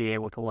shouldn't be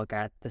able to look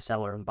at the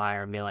seller and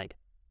buyer and be like,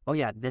 oh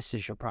yeah, this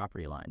is your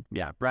property line.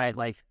 Yeah. Right?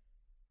 Like,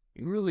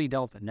 you really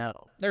don't know.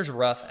 There's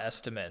rough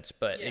estimates,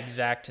 but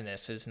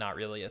exactness is not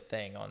really a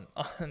thing on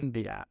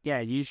Yeah,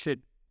 you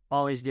should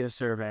always do a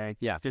survey.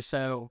 Yeah. Just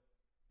so,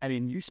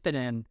 you spend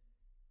in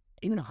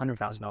even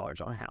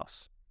 $100,000 on a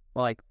house.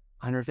 Well, like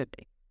 $150,000.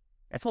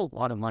 That's a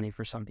lot of money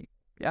for some people.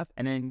 Yeah.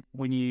 And then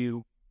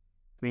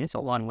it's a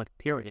lot with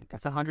period.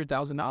 That's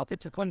 $100,000.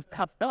 It's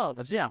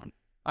 $1,000. Yeah.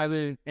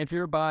 If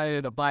you're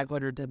buying a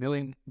 $500 to $1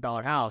 million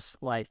house,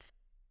 like,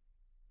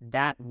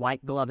 that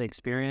white glove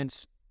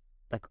experience,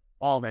 like,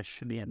 all that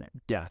should be in there.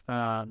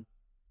 Yeah.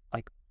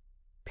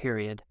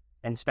 Period.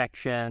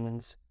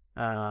 Inspections,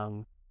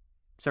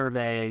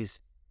 surveys,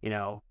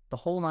 the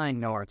whole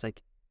 9 yards.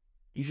 Like,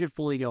 you should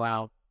fully go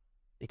out,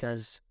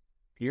 because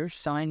you're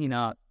signing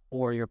up,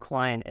 or your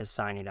client is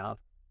signing up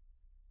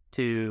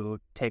to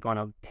take on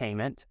a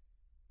payment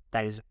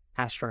that is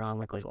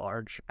astronomically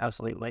large.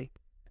 Absolutely.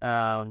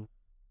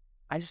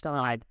 I just don't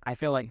know. I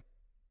feel like,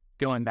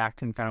 going back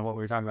to kind of what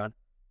we were talking about,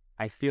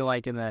 I feel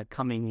like in the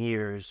coming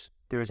years,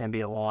 there's going to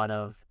be a lot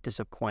of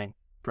disappointment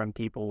from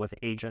people with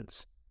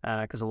agents,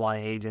 because a lot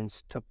of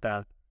agents took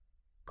the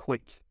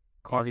quick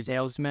car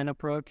salesman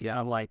approach. Yeah.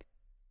 I'm like,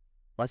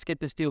 let's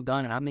get this deal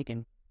done, and I'm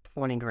making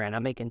 $20,000,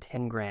 I'm making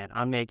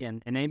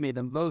 $10,000, and they made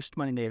the most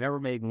money they've ever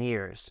made in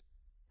years,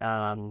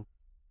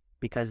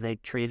 because they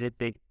treated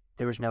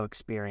there was no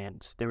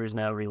experience, there was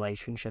no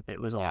relationship, it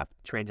was all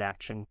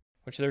transaction.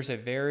 Which there's a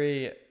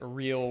very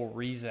real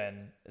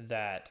reason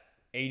that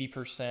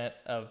 80%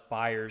 of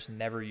buyers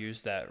never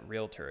use that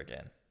realtor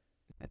again.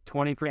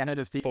 20%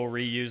 of people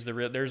reuse the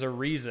realtor. There's a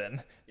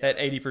reason that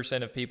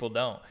 80% of people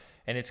don't.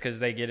 And it's because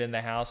they get in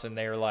the house and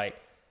they're like,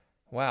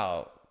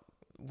 wow,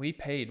 we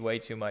paid way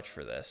too much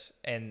for this.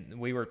 And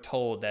we were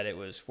told that it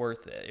was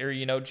worth it.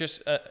 Or,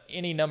 just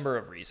any number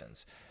of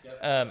reasons. Yep.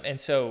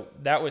 And so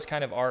that was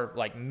kind of our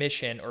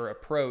mission or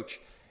approach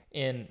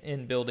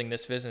in building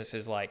this business,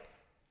 is like,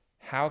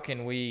 how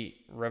can we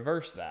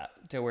reverse that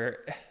to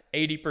where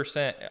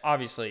 80%,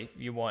 obviously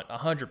you want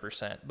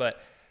 100%,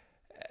 but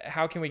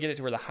how can we get it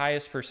to where the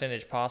highest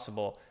percentage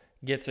possible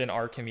gets in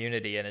our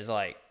community and is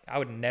like, I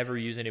would never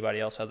use anybody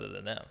else other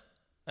than them.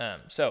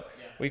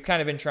 We've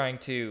kind of been trying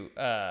to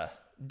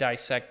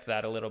dissect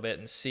that a little bit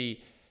and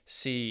see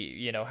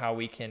how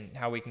we can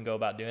go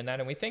about doing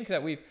that. And we think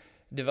that we've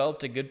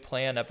developed a good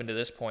plan up until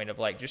this point of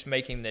just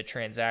making the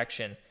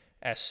transaction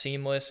as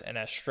seamless and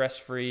as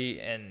stress-free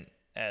and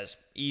as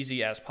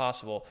easy as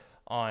possible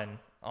on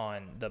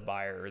the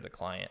buyer or the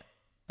client.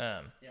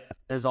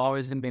 There's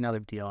always going to be another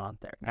deal out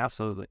there.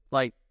 Absolutely.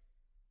 I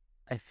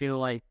feel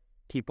like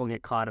people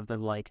get caught of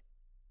the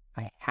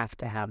I have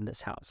to have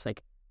this house.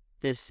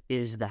 This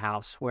is the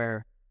house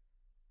where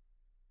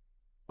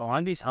a lot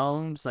of these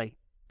homes,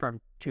 from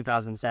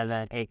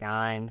 2007, 8,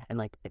 9,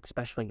 and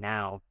especially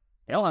now,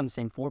 they all have the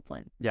same floor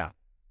plan. Yeah.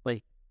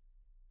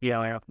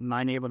 In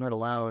my neighborhood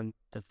alone,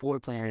 the floor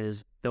plan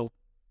is built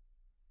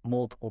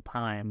multiple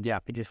times. Yeah.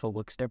 It just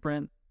looks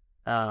different.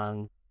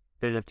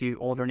 There's a few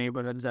older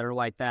neighborhoods that are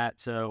like that.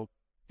 So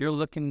if you're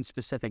looking in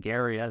specific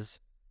areas,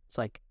 it's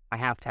I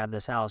have to have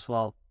this house.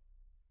 Well,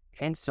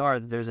 chances are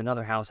there's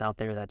another house out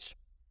there that's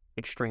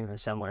extremely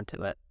similar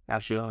to it.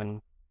 Actually,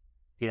 and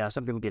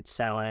some people get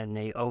selling,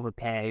 they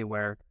overpay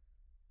where,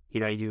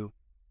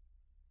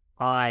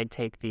 I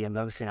take the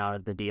emotion out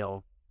of the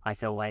deal. I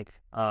feel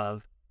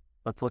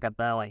let's look at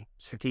the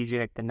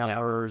strategic, the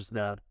numbers,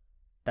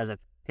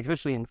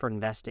 especially for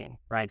investing,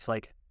 right? It's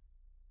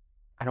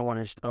I don't want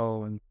to just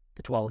own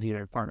the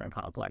 12-unit apartment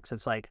complex.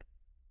 It's like,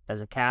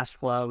 does it cash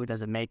flow?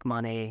 Does it make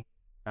money?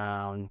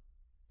 Some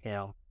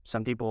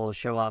people will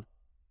show up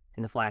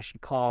in the flashy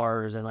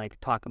cars and like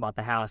talk about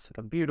the house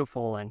like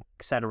beautiful and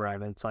etc.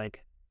 And it's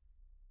like,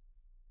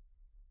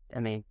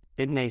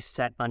 didn't they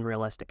set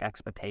unrealistic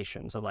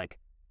expectations of like,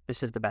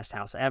 this is the best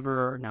house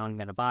ever, now I'm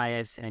going to buy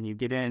it, and you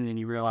get in and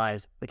you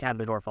realize the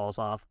cabinet door falls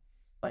off.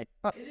 Like,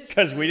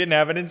 because we didn't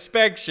have an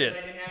inspection.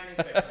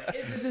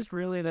 Is this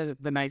really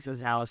the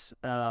nicest house?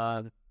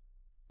 So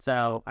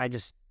I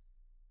feel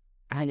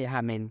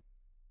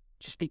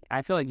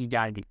like you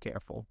got to be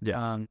careful. Yeah.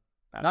 I'm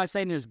not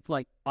saying there's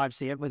like,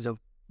 obviously it was a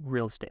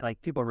real estate,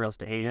 like people are real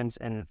estate agents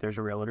and there's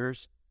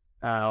realtors.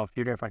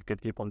 You're different,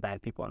 good people and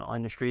bad people in all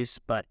industries,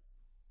 but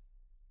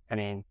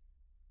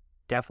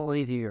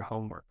definitely do your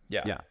homework.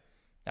 Yeah.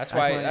 That's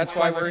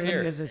why we're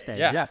here.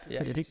 Yeah.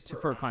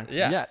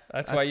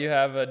 That's why you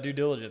have a due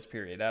diligence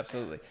period.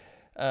 Absolutely.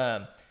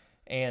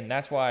 And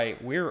that's why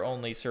we're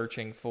only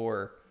searching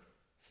for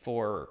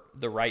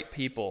the right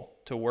people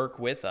to work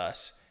with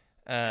us,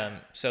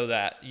 so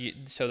that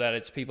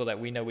it's people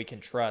that we know we can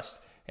trust,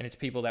 and it's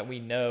people that we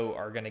know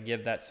are going to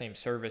give that same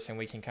service, and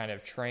we can kind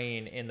of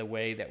train in the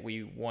way that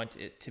we want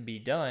it to be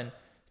done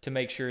to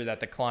make sure that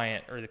the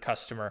client or the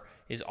customer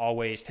is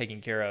always taken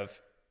care of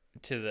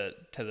to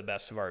the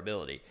best of our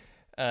ability.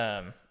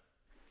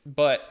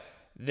 But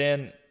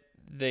then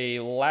the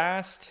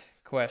last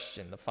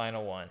question, the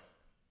final one.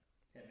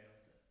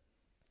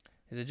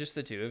 Is it just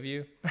the two of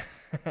you?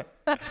 Is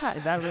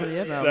that really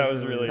it? That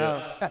was really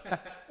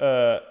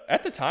it.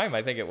 At the time,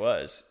 I think it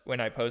was when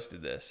I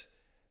posted this.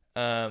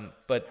 But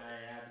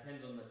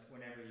depends on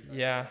whenever you posted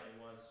it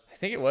was. I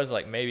think it was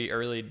like maybe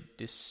early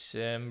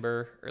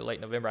December or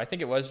late November. I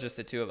think it was just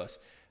the two of us.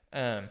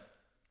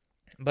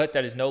 But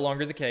that is no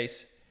longer the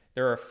case.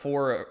 There are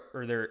four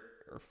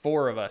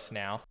of us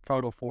now.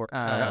 Total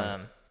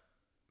 4.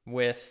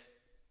 With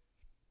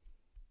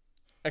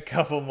a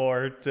couple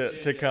more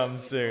to come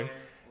soon.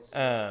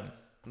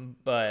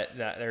 But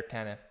that they're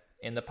kind of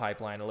in the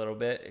pipeline a little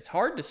bit. It's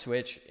hard to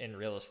switch in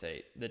real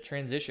estate. The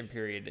transition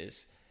period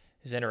is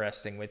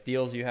interesting with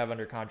deals you have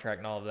under contract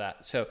and all of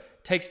that. So it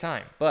takes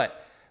time.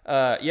 But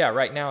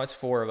right now it's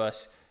 4 of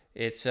us.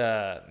 It's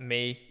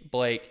me,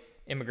 Blake,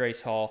 Emma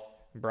Grace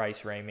Hall,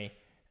 Bryce Ramey.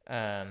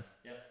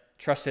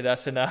 Trusted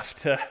us enough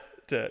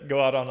to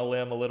go out on a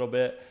limb a little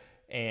bit,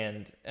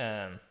 and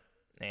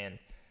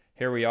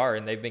here we are.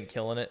 And they've been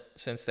killing it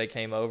since they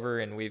came over,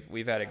 and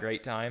we've had a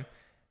great time.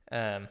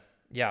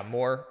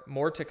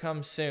 More to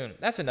come soon.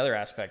 That's another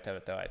aspect of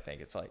it, though. I think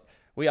it's like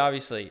we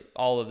obviously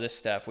all of this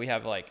stuff we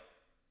have like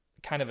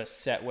kind of a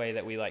set way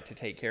that we like to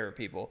take care of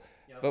people,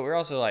 but we're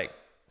also like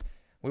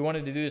we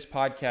wanted to do this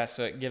podcast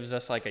so it gives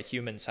us like a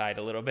human side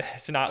a little bit.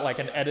 It's not like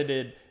an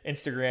edited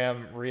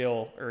Instagram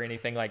reel or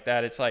anything like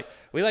that. It's like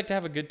we like to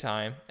have a good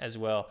time as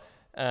well,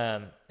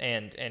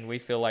 and we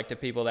feel like the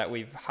people that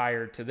we've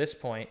hired to this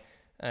point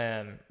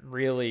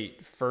really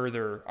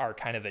further our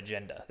kind of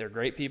agenda. They're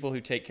great people who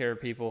take care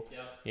of people.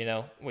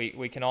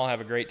 We can all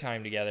have a great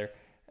time together,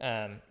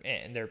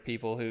 and they're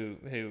people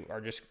who are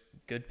just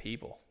good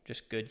people,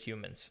 just good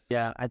humans.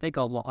 Yeah, I think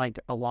a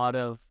lot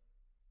of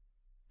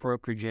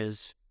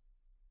brokerages,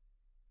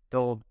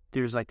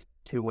 there's like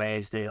 2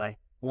 ways. They like,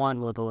 one,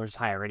 they'll just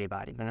hire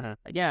anybody. The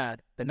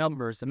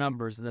numbers,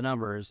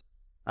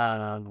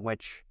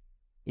 which,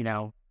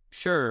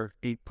 sure,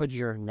 you put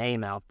your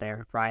name out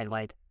there, right?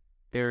 Like,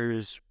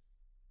 there's,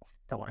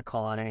 don't want to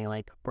call out any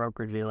like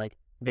brokerage, like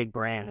big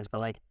brands, but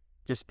like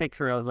just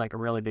picture of like a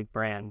really big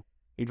brand.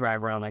 You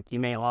drive around, like you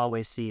may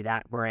always see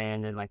that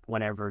brand in like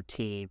whatever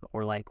team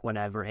or like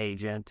whatever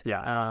agent.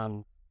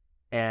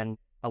 And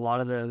a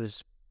lot of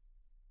those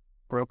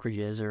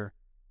brokerages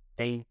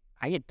I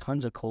get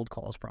tons of cold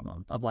calls from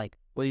them of like,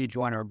 will you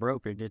join our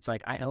brokerage? It's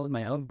like, I own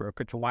my own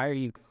brokerage. Why are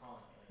you calling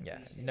me? Yeah,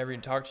 never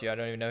even talked to you. I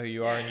don't even know who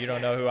you are, and you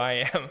don't know who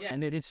I am. Yeah,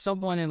 and it's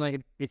someone in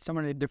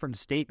a different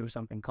state or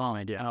something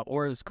calling,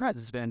 or it's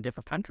been in a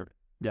different country.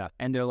 Yeah,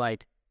 and they're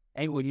like,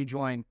 hey, will you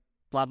join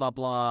blah blah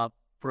blah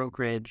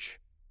brokerage?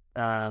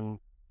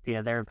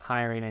 They're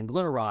hiring in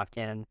Little Rock,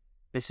 and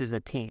this is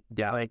a team.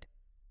 Yeah, like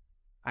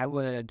I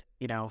would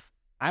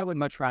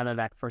much rather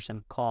that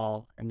person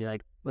call and be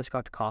like, let's go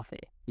out to coffee.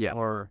 Yeah,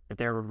 or if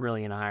they're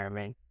really gonna hire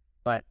me.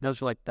 But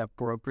those are like the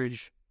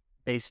brokerage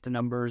based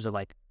numbers of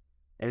like,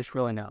 they just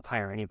really not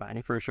hire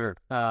anybody for sure.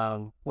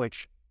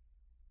 Which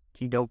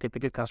you don't get the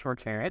good customer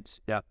experience.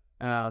 Yeah.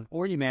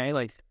 Or you may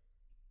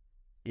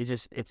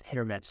it's hit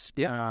or miss.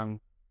 Yeah.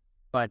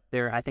 But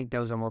I think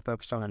those are more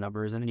focused on the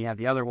numbers, and then you have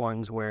the other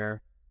ones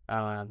where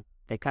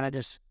they kind of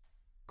just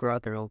grow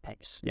at their own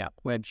pace. Yeah.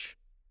 Which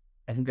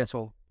I think that's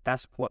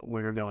what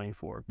we're going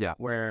for. Yeah.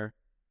 Where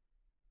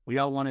we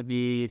don't want to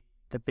be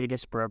the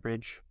biggest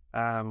brokerage.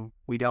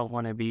 We don't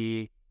want to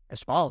be the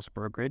smallest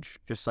brokerage.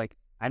 Just like,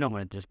 I don't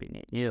want it to just be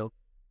me and you.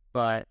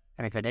 But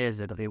and if it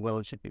is, it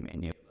should be me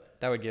and you.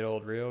 That would get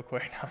old real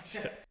quick.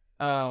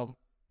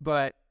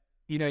 But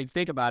you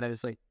think about it,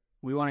 it's like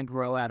we want to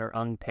grow at our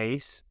own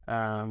pace,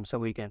 so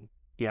we can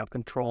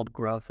controlled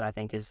growth, I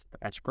think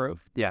that's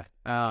growth. Yeah.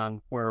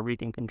 Where we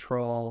can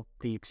control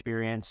the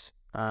experience,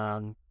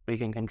 we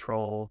can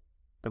control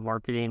the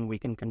marketing, we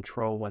can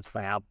control what's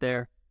out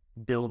there,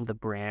 build the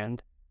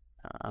brand,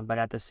 but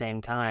at the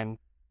same time,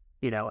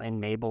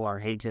 enable our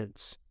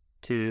agents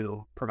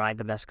to provide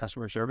the best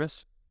customer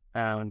service.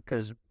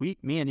 Because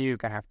me and you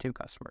can have two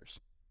customers.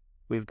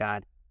 We've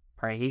got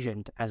our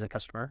agent as a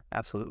customer,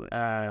 absolutely.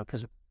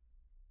 Because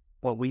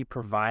what we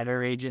provide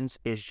our agents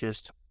is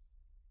just,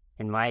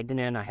 in my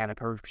opinion, I haven't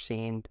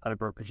seen other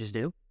brokerages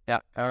do. Yeah.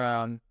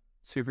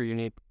 Super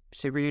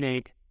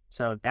unique.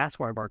 So that's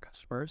one of our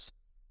customers,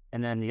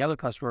 and then the other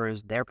customer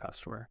is their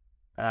customer.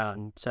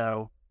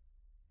 So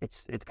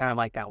it's kind of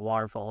like that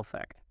waterfall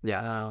effect.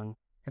 Yeah.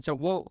 And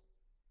so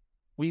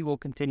we will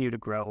continue to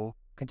grow,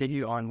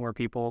 continue on more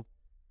people.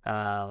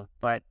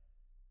 But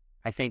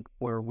I think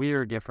where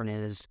we're different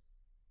is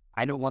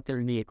I don't want there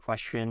to be a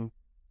question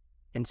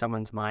in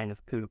someone's mind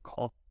of who to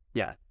call.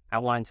 Yeah. I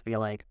want it to be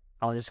like,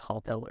 I'll just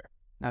call Pillar.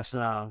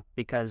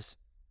 Because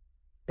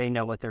they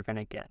know what they're going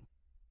to get.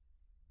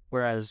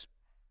 Whereas,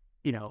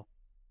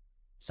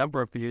 some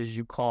brokerages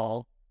you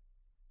call,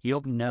 you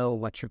don't know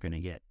what you're going to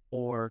get.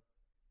 Or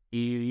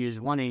you use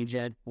one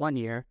agent 1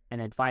 year, and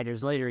then 5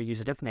 years later, you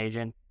use a different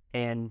agent,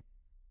 and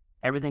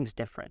everything's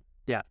different.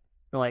 Yeah.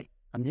 You're like,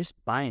 I'm just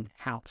buying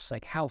a house.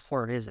 Like, how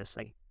hard is this?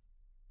 Like,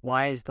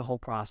 why is the whole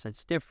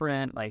process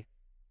different? Like,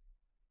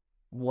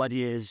 what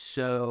is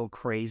so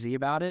crazy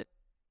about it?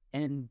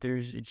 And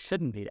it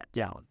shouldn't be that.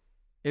 Yeah.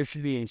 There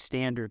should be a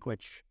standard,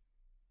 which,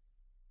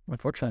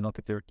 unfortunately, I don't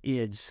think there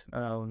is.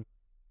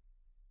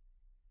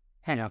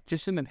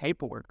 Just in the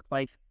paperwork.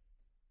 Like,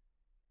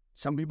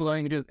 some people don't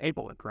even do the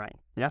paperwork right.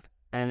 Yeah.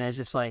 And it's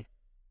just like,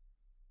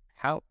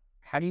 how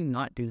do you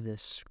not do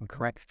this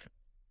correct?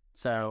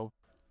 So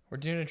we're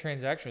doing a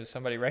transaction with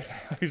somebody right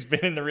now who's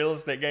been in the real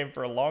estate game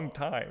for a long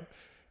time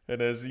and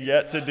has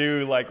yet to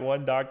do like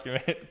one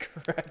document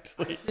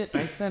correctly.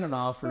 I sent an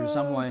offer to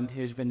someone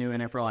who's been doing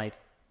it for like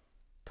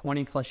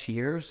 20 plus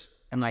years,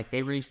 and like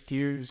they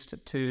refused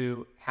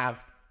to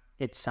have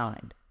it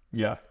signed.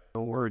 Yeah.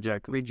 Or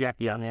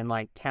reject and then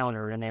like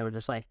counter, and they were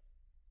just like,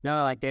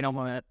 no, like they don't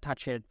want to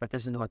touch it, but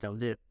this is what they'll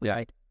do. Yeah.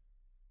 Like,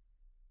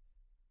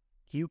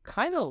 you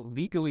kind of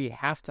legally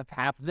have to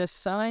have this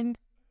signed.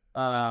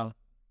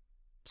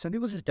 Some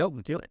people just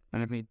don't do it.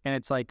 And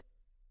it's like,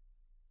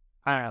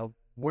 I don't know,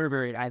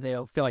 I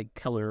feel like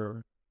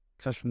Pillar,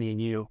 especially me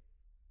and you,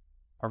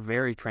 are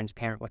very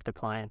transparent with the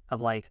client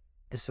of like,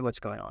 this is what's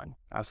going on.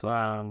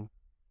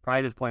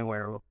 Probably to the point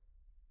where we're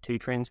too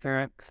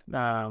transparent.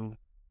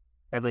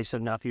 At least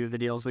in a few of the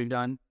deals we've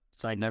done.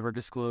 So I never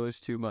disclose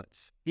too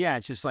much. Yeah,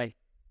 it's just like,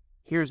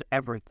 here's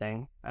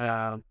everything.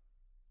 I don't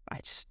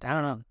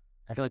know.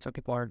 I feel like some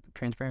people are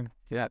transparent.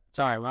 Yeah.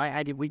 Sorry,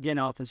 we get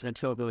off into the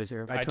hillbillies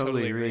here. I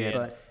totally agree.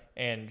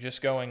 And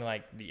just going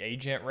like the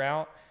agent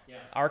route,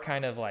 our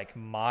kind of like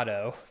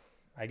motto,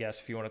 I guess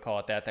if you want to call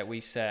it that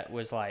we set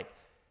was like,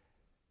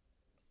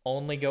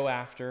 only go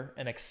after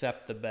and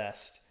accept the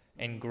best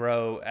and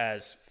grow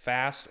as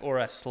fast or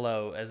as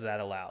slow as that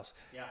allows.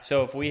 Yeah.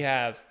 So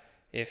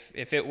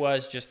if it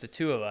was just the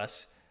two of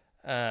us,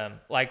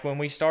 like when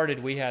we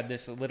started, we had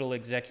this little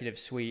executive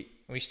suite.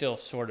 We still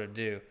sort of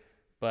do,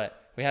 but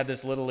we had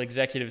this little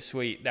executive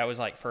suite that was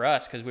like for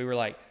us, because we were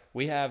like,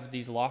 we have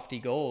these lofty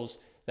goals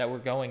that we're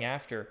going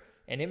after,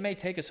 and it may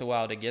take us a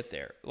while to get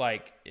there.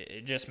 Like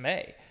it just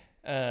may.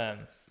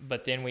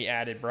 But then we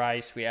added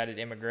Bryce, we added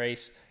Emma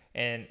Grace,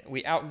 and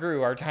we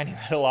outgrew our tiny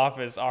little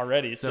office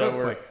already. So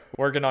we're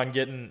working on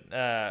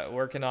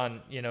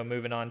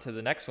moving on to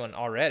the next one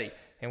already.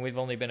 And we've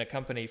only been a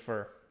company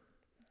for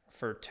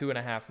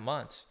 2.5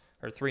 months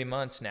or 3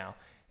 months now.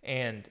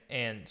 And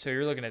so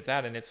you're looking at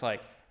that, and it's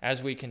like,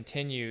 as we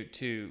continue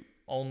to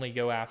only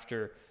go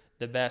after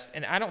the best,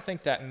 and I don't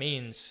think that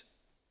means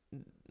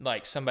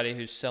like somebody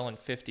who's selling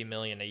 $50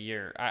 million a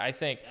year. I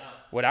think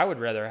what I would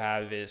rather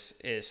have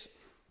is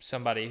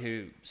somebody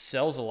who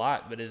sells a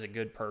lot but is a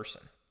good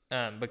person,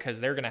 because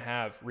they're going to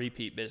have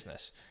repeat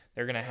business.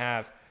 They're going to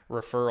have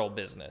referral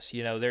business.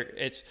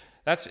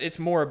 It's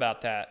more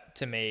about that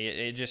to me.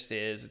 It just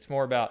is. It's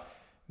more about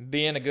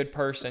being a good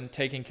person,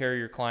 taking care of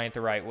your client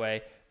the right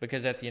way,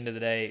 because at the end of the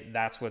day,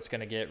 that's what's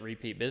going to get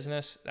repeat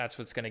business. That's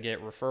what's going to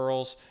get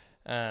referrals,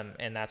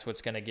 and that's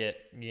what's going to get,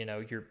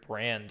 your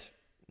brand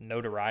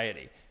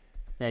notoriety.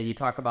 Yeah, you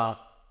talk about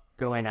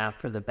going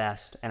after the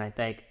best, and I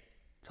think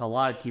to a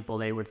lot of people,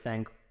 they would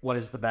think, what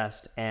is the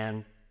best?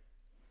 And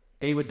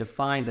they would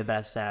define the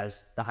best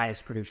as the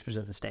highest producers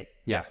of the state.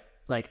 Yeah.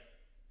 Like,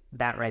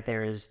 that right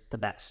there is the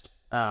best.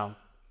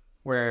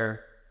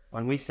 Where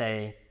when we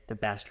say the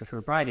best, which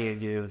we're probably to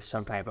do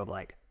some type of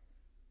like,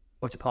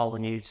 what's it called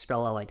when you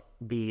spell out like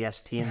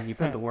B-E-S-T and you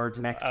put the words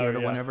next to it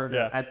or whatever?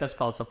 Yeah. That's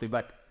called something,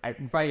 but I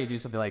probably do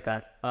something like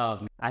that.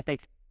 I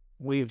think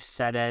we've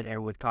said it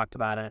and we've talked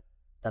about it.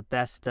 The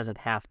best doesn't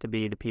have to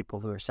be the people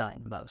who are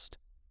selling the most.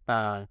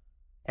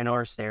 In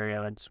our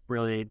scenario, it's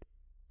really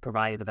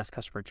providing the best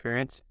customer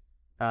experience,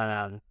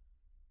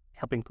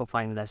 helping people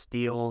find the best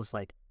deals.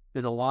 Like,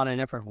 there's a lot of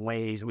different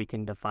ways we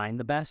can define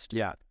the best.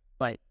 Yeah.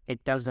 but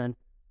it doesn't,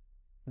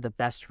 the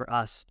best for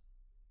us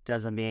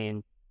doesn't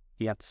mean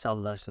you have to sell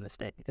those to the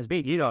state. Because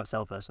you don't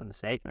sell those in the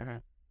state.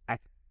 At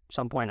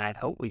some point, I'd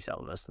hope we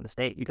sell those in the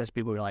state because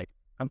people are like,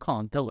 I'm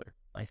calling Pillar.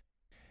 Like,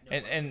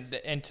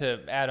 and to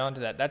add on to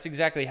that, that's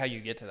exactly how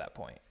you get to that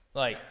point.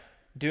 Like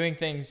doing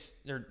things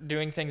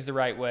the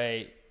right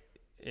way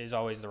is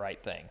always the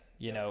right thing,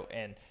 you know,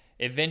 and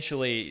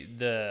eventually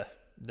the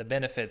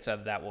benefits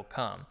of that will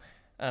come.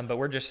 But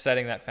we're just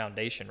setting that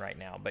foundation right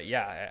now. But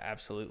yeah,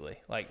 absolutely.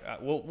 Like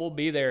we'll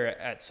be there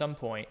at some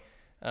point,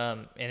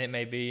 and it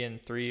may be in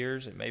 3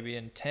 years, it may be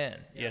in 10,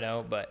 you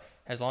know. But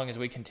as long as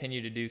we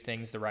continue to do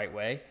things the right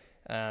way,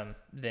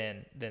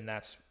 then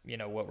that's, you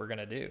know, what we're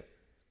gonna do.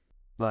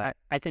 But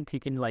I think you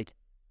can, like,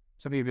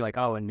 some people be like,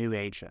 oh, a new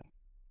agent.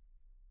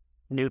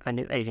 A new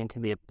agent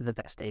can be the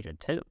best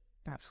agent too.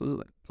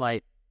 Absolutely.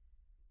 Like,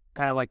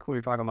 kind of like we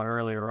were talking about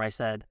earlier, where I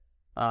said,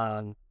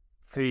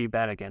 who you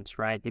bet against,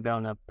 right? You bet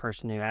on the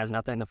person who has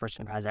nothing, the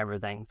person who has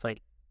everything. It's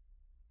like,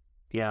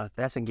 yeah,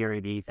 that's a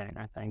Gary Vee thing,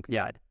 I think.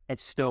 Yeah,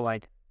 it's still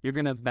like, you're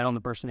going to bet on the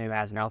person who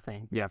has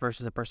nothing,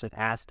 versus the person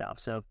who has stuff.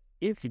 So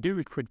if you do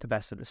recruit the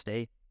best of the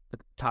state, the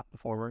top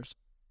performers,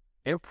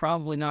 they're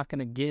probably not going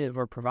to give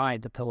or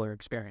provide the Pillar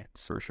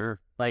experience. For sure.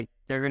 Like,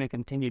 they're going to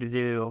continue to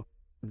do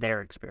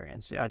their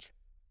experience.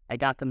 I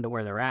got them to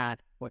where they're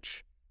at,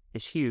 which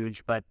is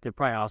huge, but they're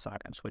probably also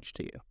not going to switch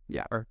to you.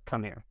 Yeah. Or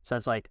come here. So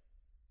it's like,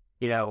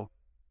 you know,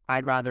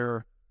 I'd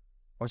rather,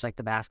 or it's like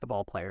the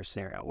basketball player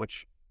scenario,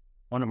 which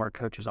one of our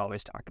coaches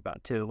always talked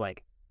about too.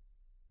 Like,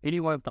 who do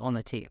you want on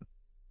the team?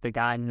 The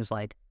guy who's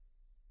like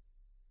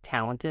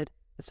talented,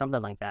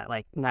 something like that,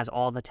 like has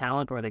all the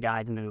talent, or the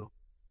guy who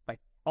like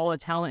all the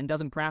talent and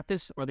doesn't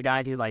practice, or the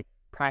guy who like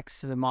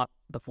practices them up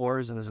the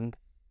floors and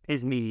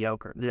is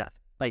mediocre. Yeah,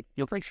 like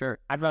you'll think, sure,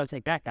 I'd rather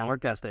take that guy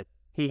work ethic.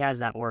 He has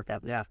that work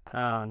ethic.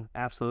 Yeah,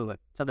 absolutely.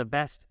 So the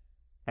best,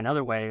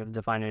 another way of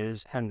defining it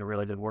is having a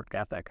really good work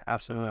ethic.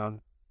 Absolutely.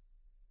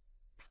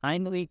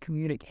 Timely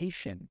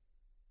communication,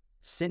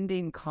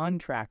 sending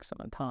contracts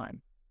on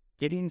time,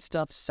 getting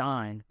stuff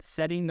signed,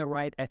 setting the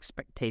right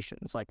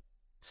expectations, like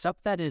stuff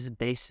that is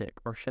basic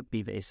or should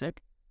be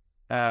basic.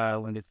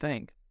 When you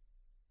think,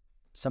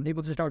 some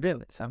people just don't do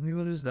it. Some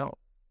people just don't.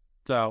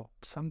 So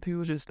some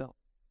people just don't,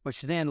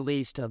 which then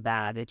leads to a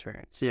bad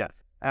experience. Yeah,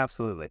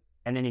 absolutely.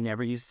 And then you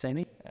never use the same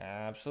name.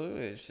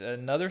 Absolutely, it's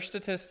another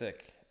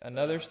statistic.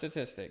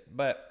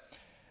 But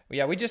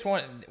yeah,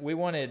 we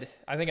wanted.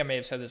 I think I may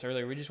have said this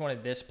earlier. We just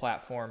wanted this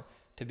platform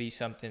to be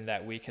something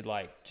that we could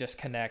like just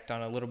connect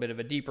on a little bit of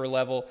a deeper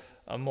level,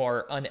 a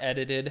more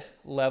unedited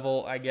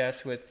level, I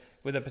guess, with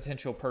a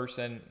potential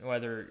person,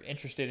 whether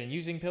interested in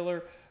using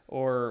Pillar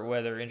or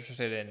whether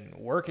interested in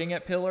working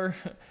at Pillar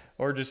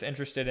or just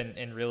interested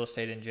in real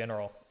estate in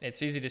general.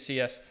 It's easy to see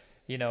us,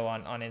 you know,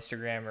 on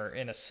Instagram or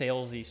in a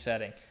salesy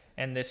setting.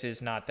 And this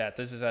is not that.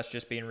 This is us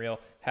just being real,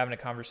 having a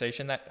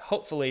conversation that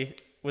hopefully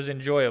was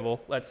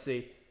enjoyable. Let's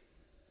see.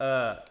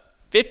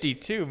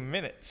 52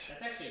 minutes.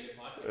 That's actually a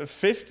good podcast.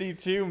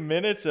 52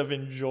 minutes of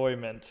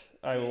enjoyment.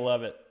 I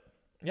love it.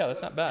 Yeah,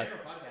 that's not bad.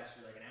 Podcasts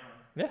are like an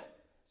hour. Yeah.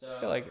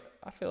 So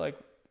I feel like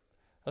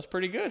that's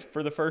pretty good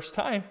for the first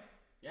time.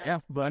 Yeah,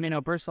 but I mean, on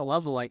a personal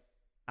level, like,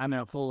 I'm in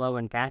a full low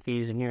in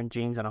khakis and you're in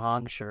jeans and a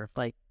hog shirt,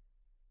 like,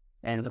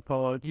 and the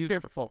polo,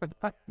 beautiful.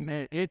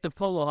 Man, it's a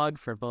polo hog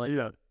shirt, but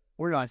like,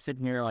 we're not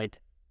sitting here like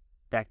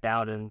decked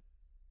out and,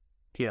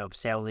 you know,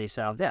 salesy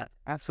stuff. Yeah,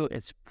 absolutely.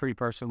 It's pretty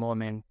personal. I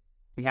mean,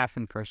 we have to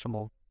be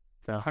personal.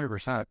 So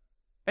 100%.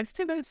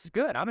 52 minutes is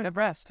good. I'm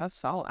impressed. That's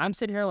solid. I'm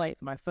sitting here like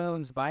my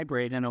phone's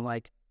vibrating and I'm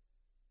like,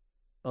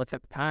 look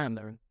at the time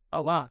there.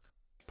 Oh wow.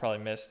 Probably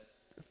missed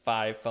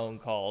 5 phone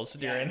calls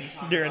during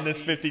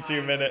this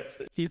 52 minutes.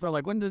 People are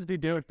like, when does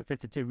dude do it for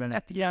 52 minutes?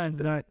 At the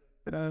end, I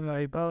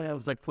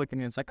was like flicking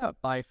and it's like, oh,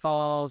 by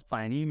calls,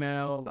 by an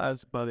email. I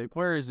was like,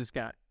 where is this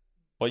guy?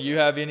 Well, you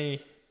have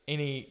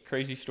any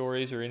crazy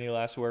stories or any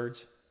last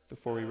words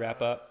before we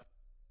wrap up?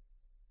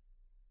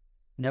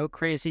 No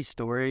crazy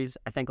stories.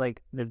 I think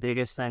like the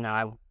biggest thing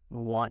I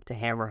want to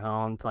hammer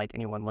home to like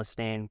anyone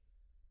listening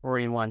or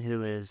anyone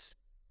who is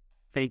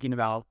thinking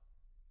about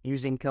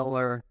using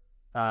Pillar,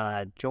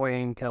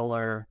 joining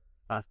Pillar,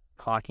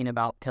 talking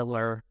about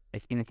Pillar,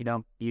 even if you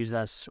don't use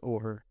us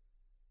or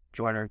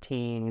join our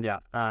team,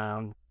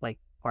 like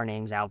our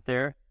name's out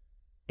there.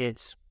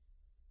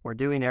 We're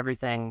doing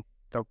everything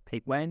the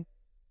right way,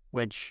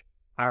 which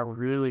I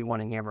really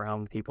want to hammer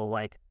home to people,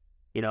 like,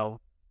 you know,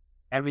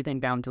 everything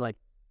down to like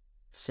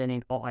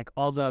sending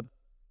all the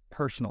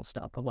personal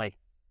stuff, but like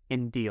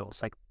in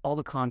deals, like all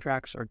the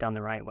contracts are done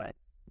the right way.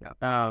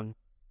 Yeah.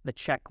 The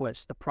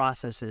checklist, the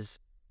processes,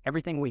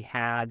 everything we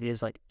have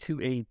is like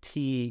to a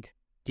T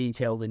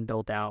detailed and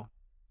built out.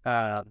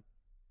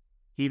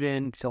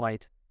 Even to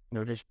like, you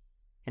know, just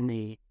in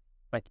the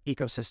like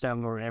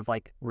ecosystem or of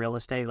like real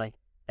estate, like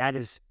that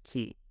is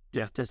key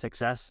just to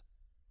success.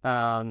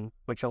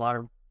 Which a lot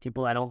of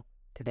people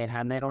they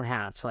don't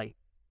have. So like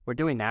we're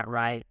doing that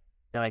right.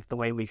 Like the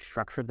way we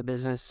structured the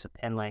business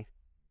and like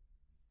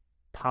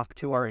talk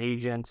to our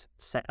agents,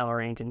 set our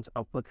agents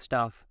up with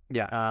stuff.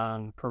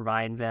 Yeah.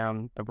 Provide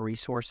them the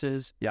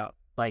resources. Yeah.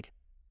 Like,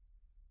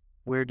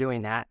 we're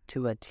doing that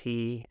to a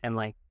T, and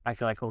like I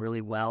feel like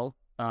really well.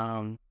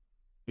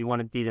 We want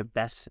to be the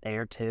best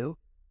there too,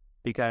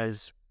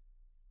 because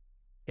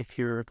if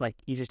you're like,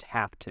 you just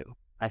have to.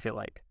 I feel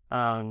like,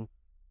 and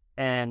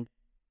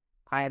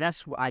I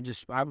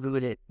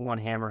really want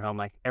to hammer home,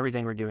 like,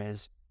 everything we're doing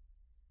is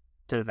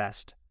to the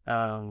best.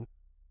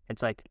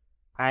 It's like,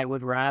 I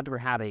would rather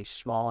have a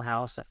small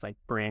house that's like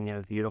brand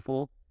new,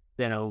 beautiful,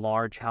 than a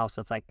large house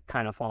that's like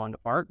kind of falling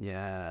apart.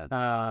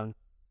 Yeah.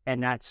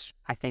 And that's,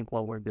 I think,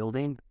 what we're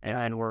building,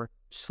 and we're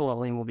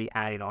slowly will be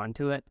adding on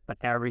to it. But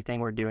everything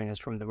we're doing is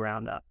from the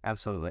ground up.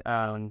 Absolutely.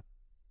 Down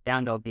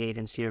to the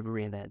agency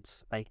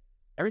agreements, like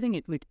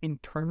everything, like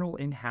internal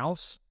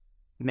in-house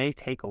may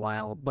take a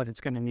while, but it's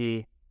going to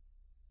be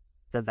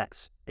the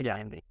best.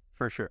 Yeah,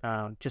 for sure.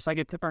 Just like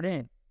it took our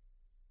name.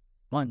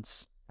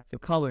 Months. The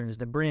colors,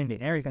 the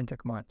branding, everything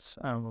took months.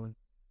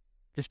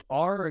 Just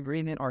our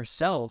agreement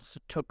ourselves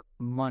took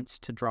months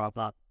to draw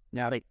up.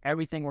 Now, like,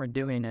 everything we're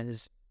doing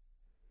is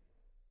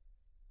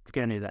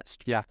going to do that.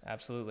 Yeah.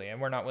 Absolutely. And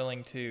we're not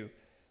willing to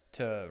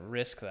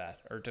risk that,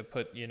 or to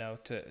put,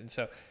 and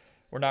so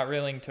we're not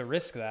willing to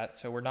risk that.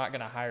 So we're not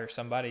going to hire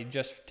somebody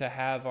just to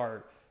have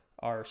our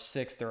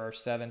 6th or our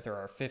 7th or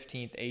our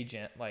 15th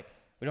agent. Like,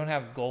 we don't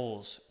have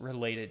goals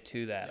related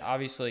to that.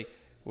 Obviously,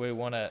 we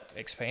want to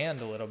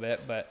expand a little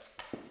bit, but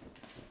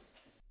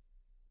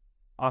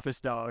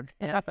Office dog.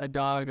 Yeah, a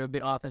dog, a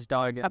big office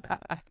dog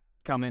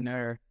come in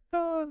there.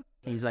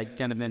 He's like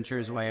gonna venture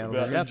his way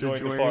over. Yep,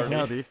 join the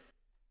party.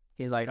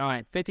 He's like, all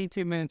right,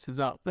 52 minutes is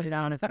up. Put it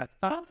down.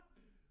 I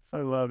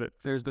love it.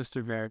 There's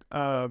Mr. Baird.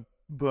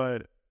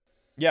 But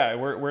yeah,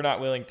 we're not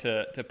willing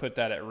to put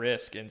that at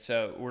risk, and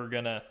so we're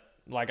gonna,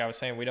 like I was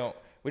saying, we don't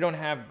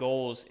have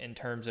goals in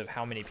terms of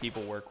how many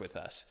people work with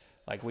us.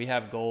 Like, we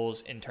have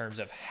goals in terms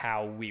of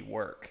how we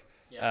work.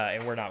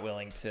 And we're not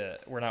willing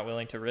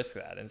to risk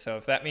that. And so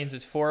if that means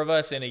it's 4 of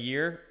us in a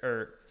year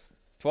or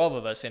 12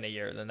 of us in a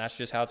year, then that's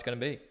just how it's going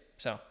to be.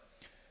 So,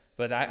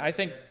 but I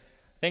think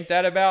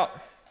that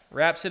about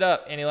wraps it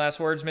up. Any last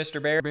words,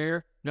 Mr.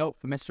 Bear? Nope.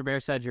 Mr. Bear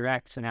said you're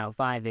actually now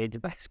 5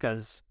 agents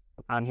because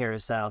I'm here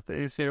as South.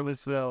 he said it was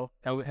so.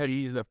 How do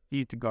you use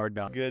the guard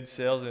dog? Good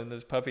salesman.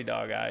 Those puppy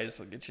dog eyes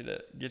will get you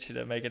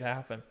to make it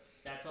happen.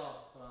 That's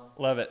all. Well,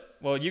 love it.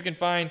 Well, you can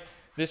find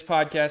this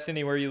podcast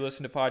anywhere you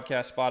listen to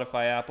podcasts,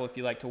 Spotify, Apple. If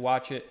you like to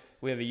watch it,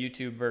 we have a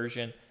YouTube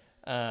version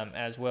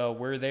as well.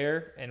 We're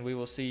there, and we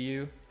will see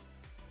you.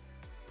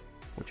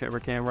 Whichever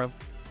camera.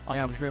 I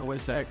am sure it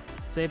was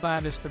say bye,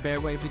 Mr.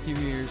 Bear. Wave with your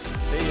ears.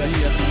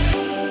 See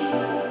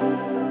ya.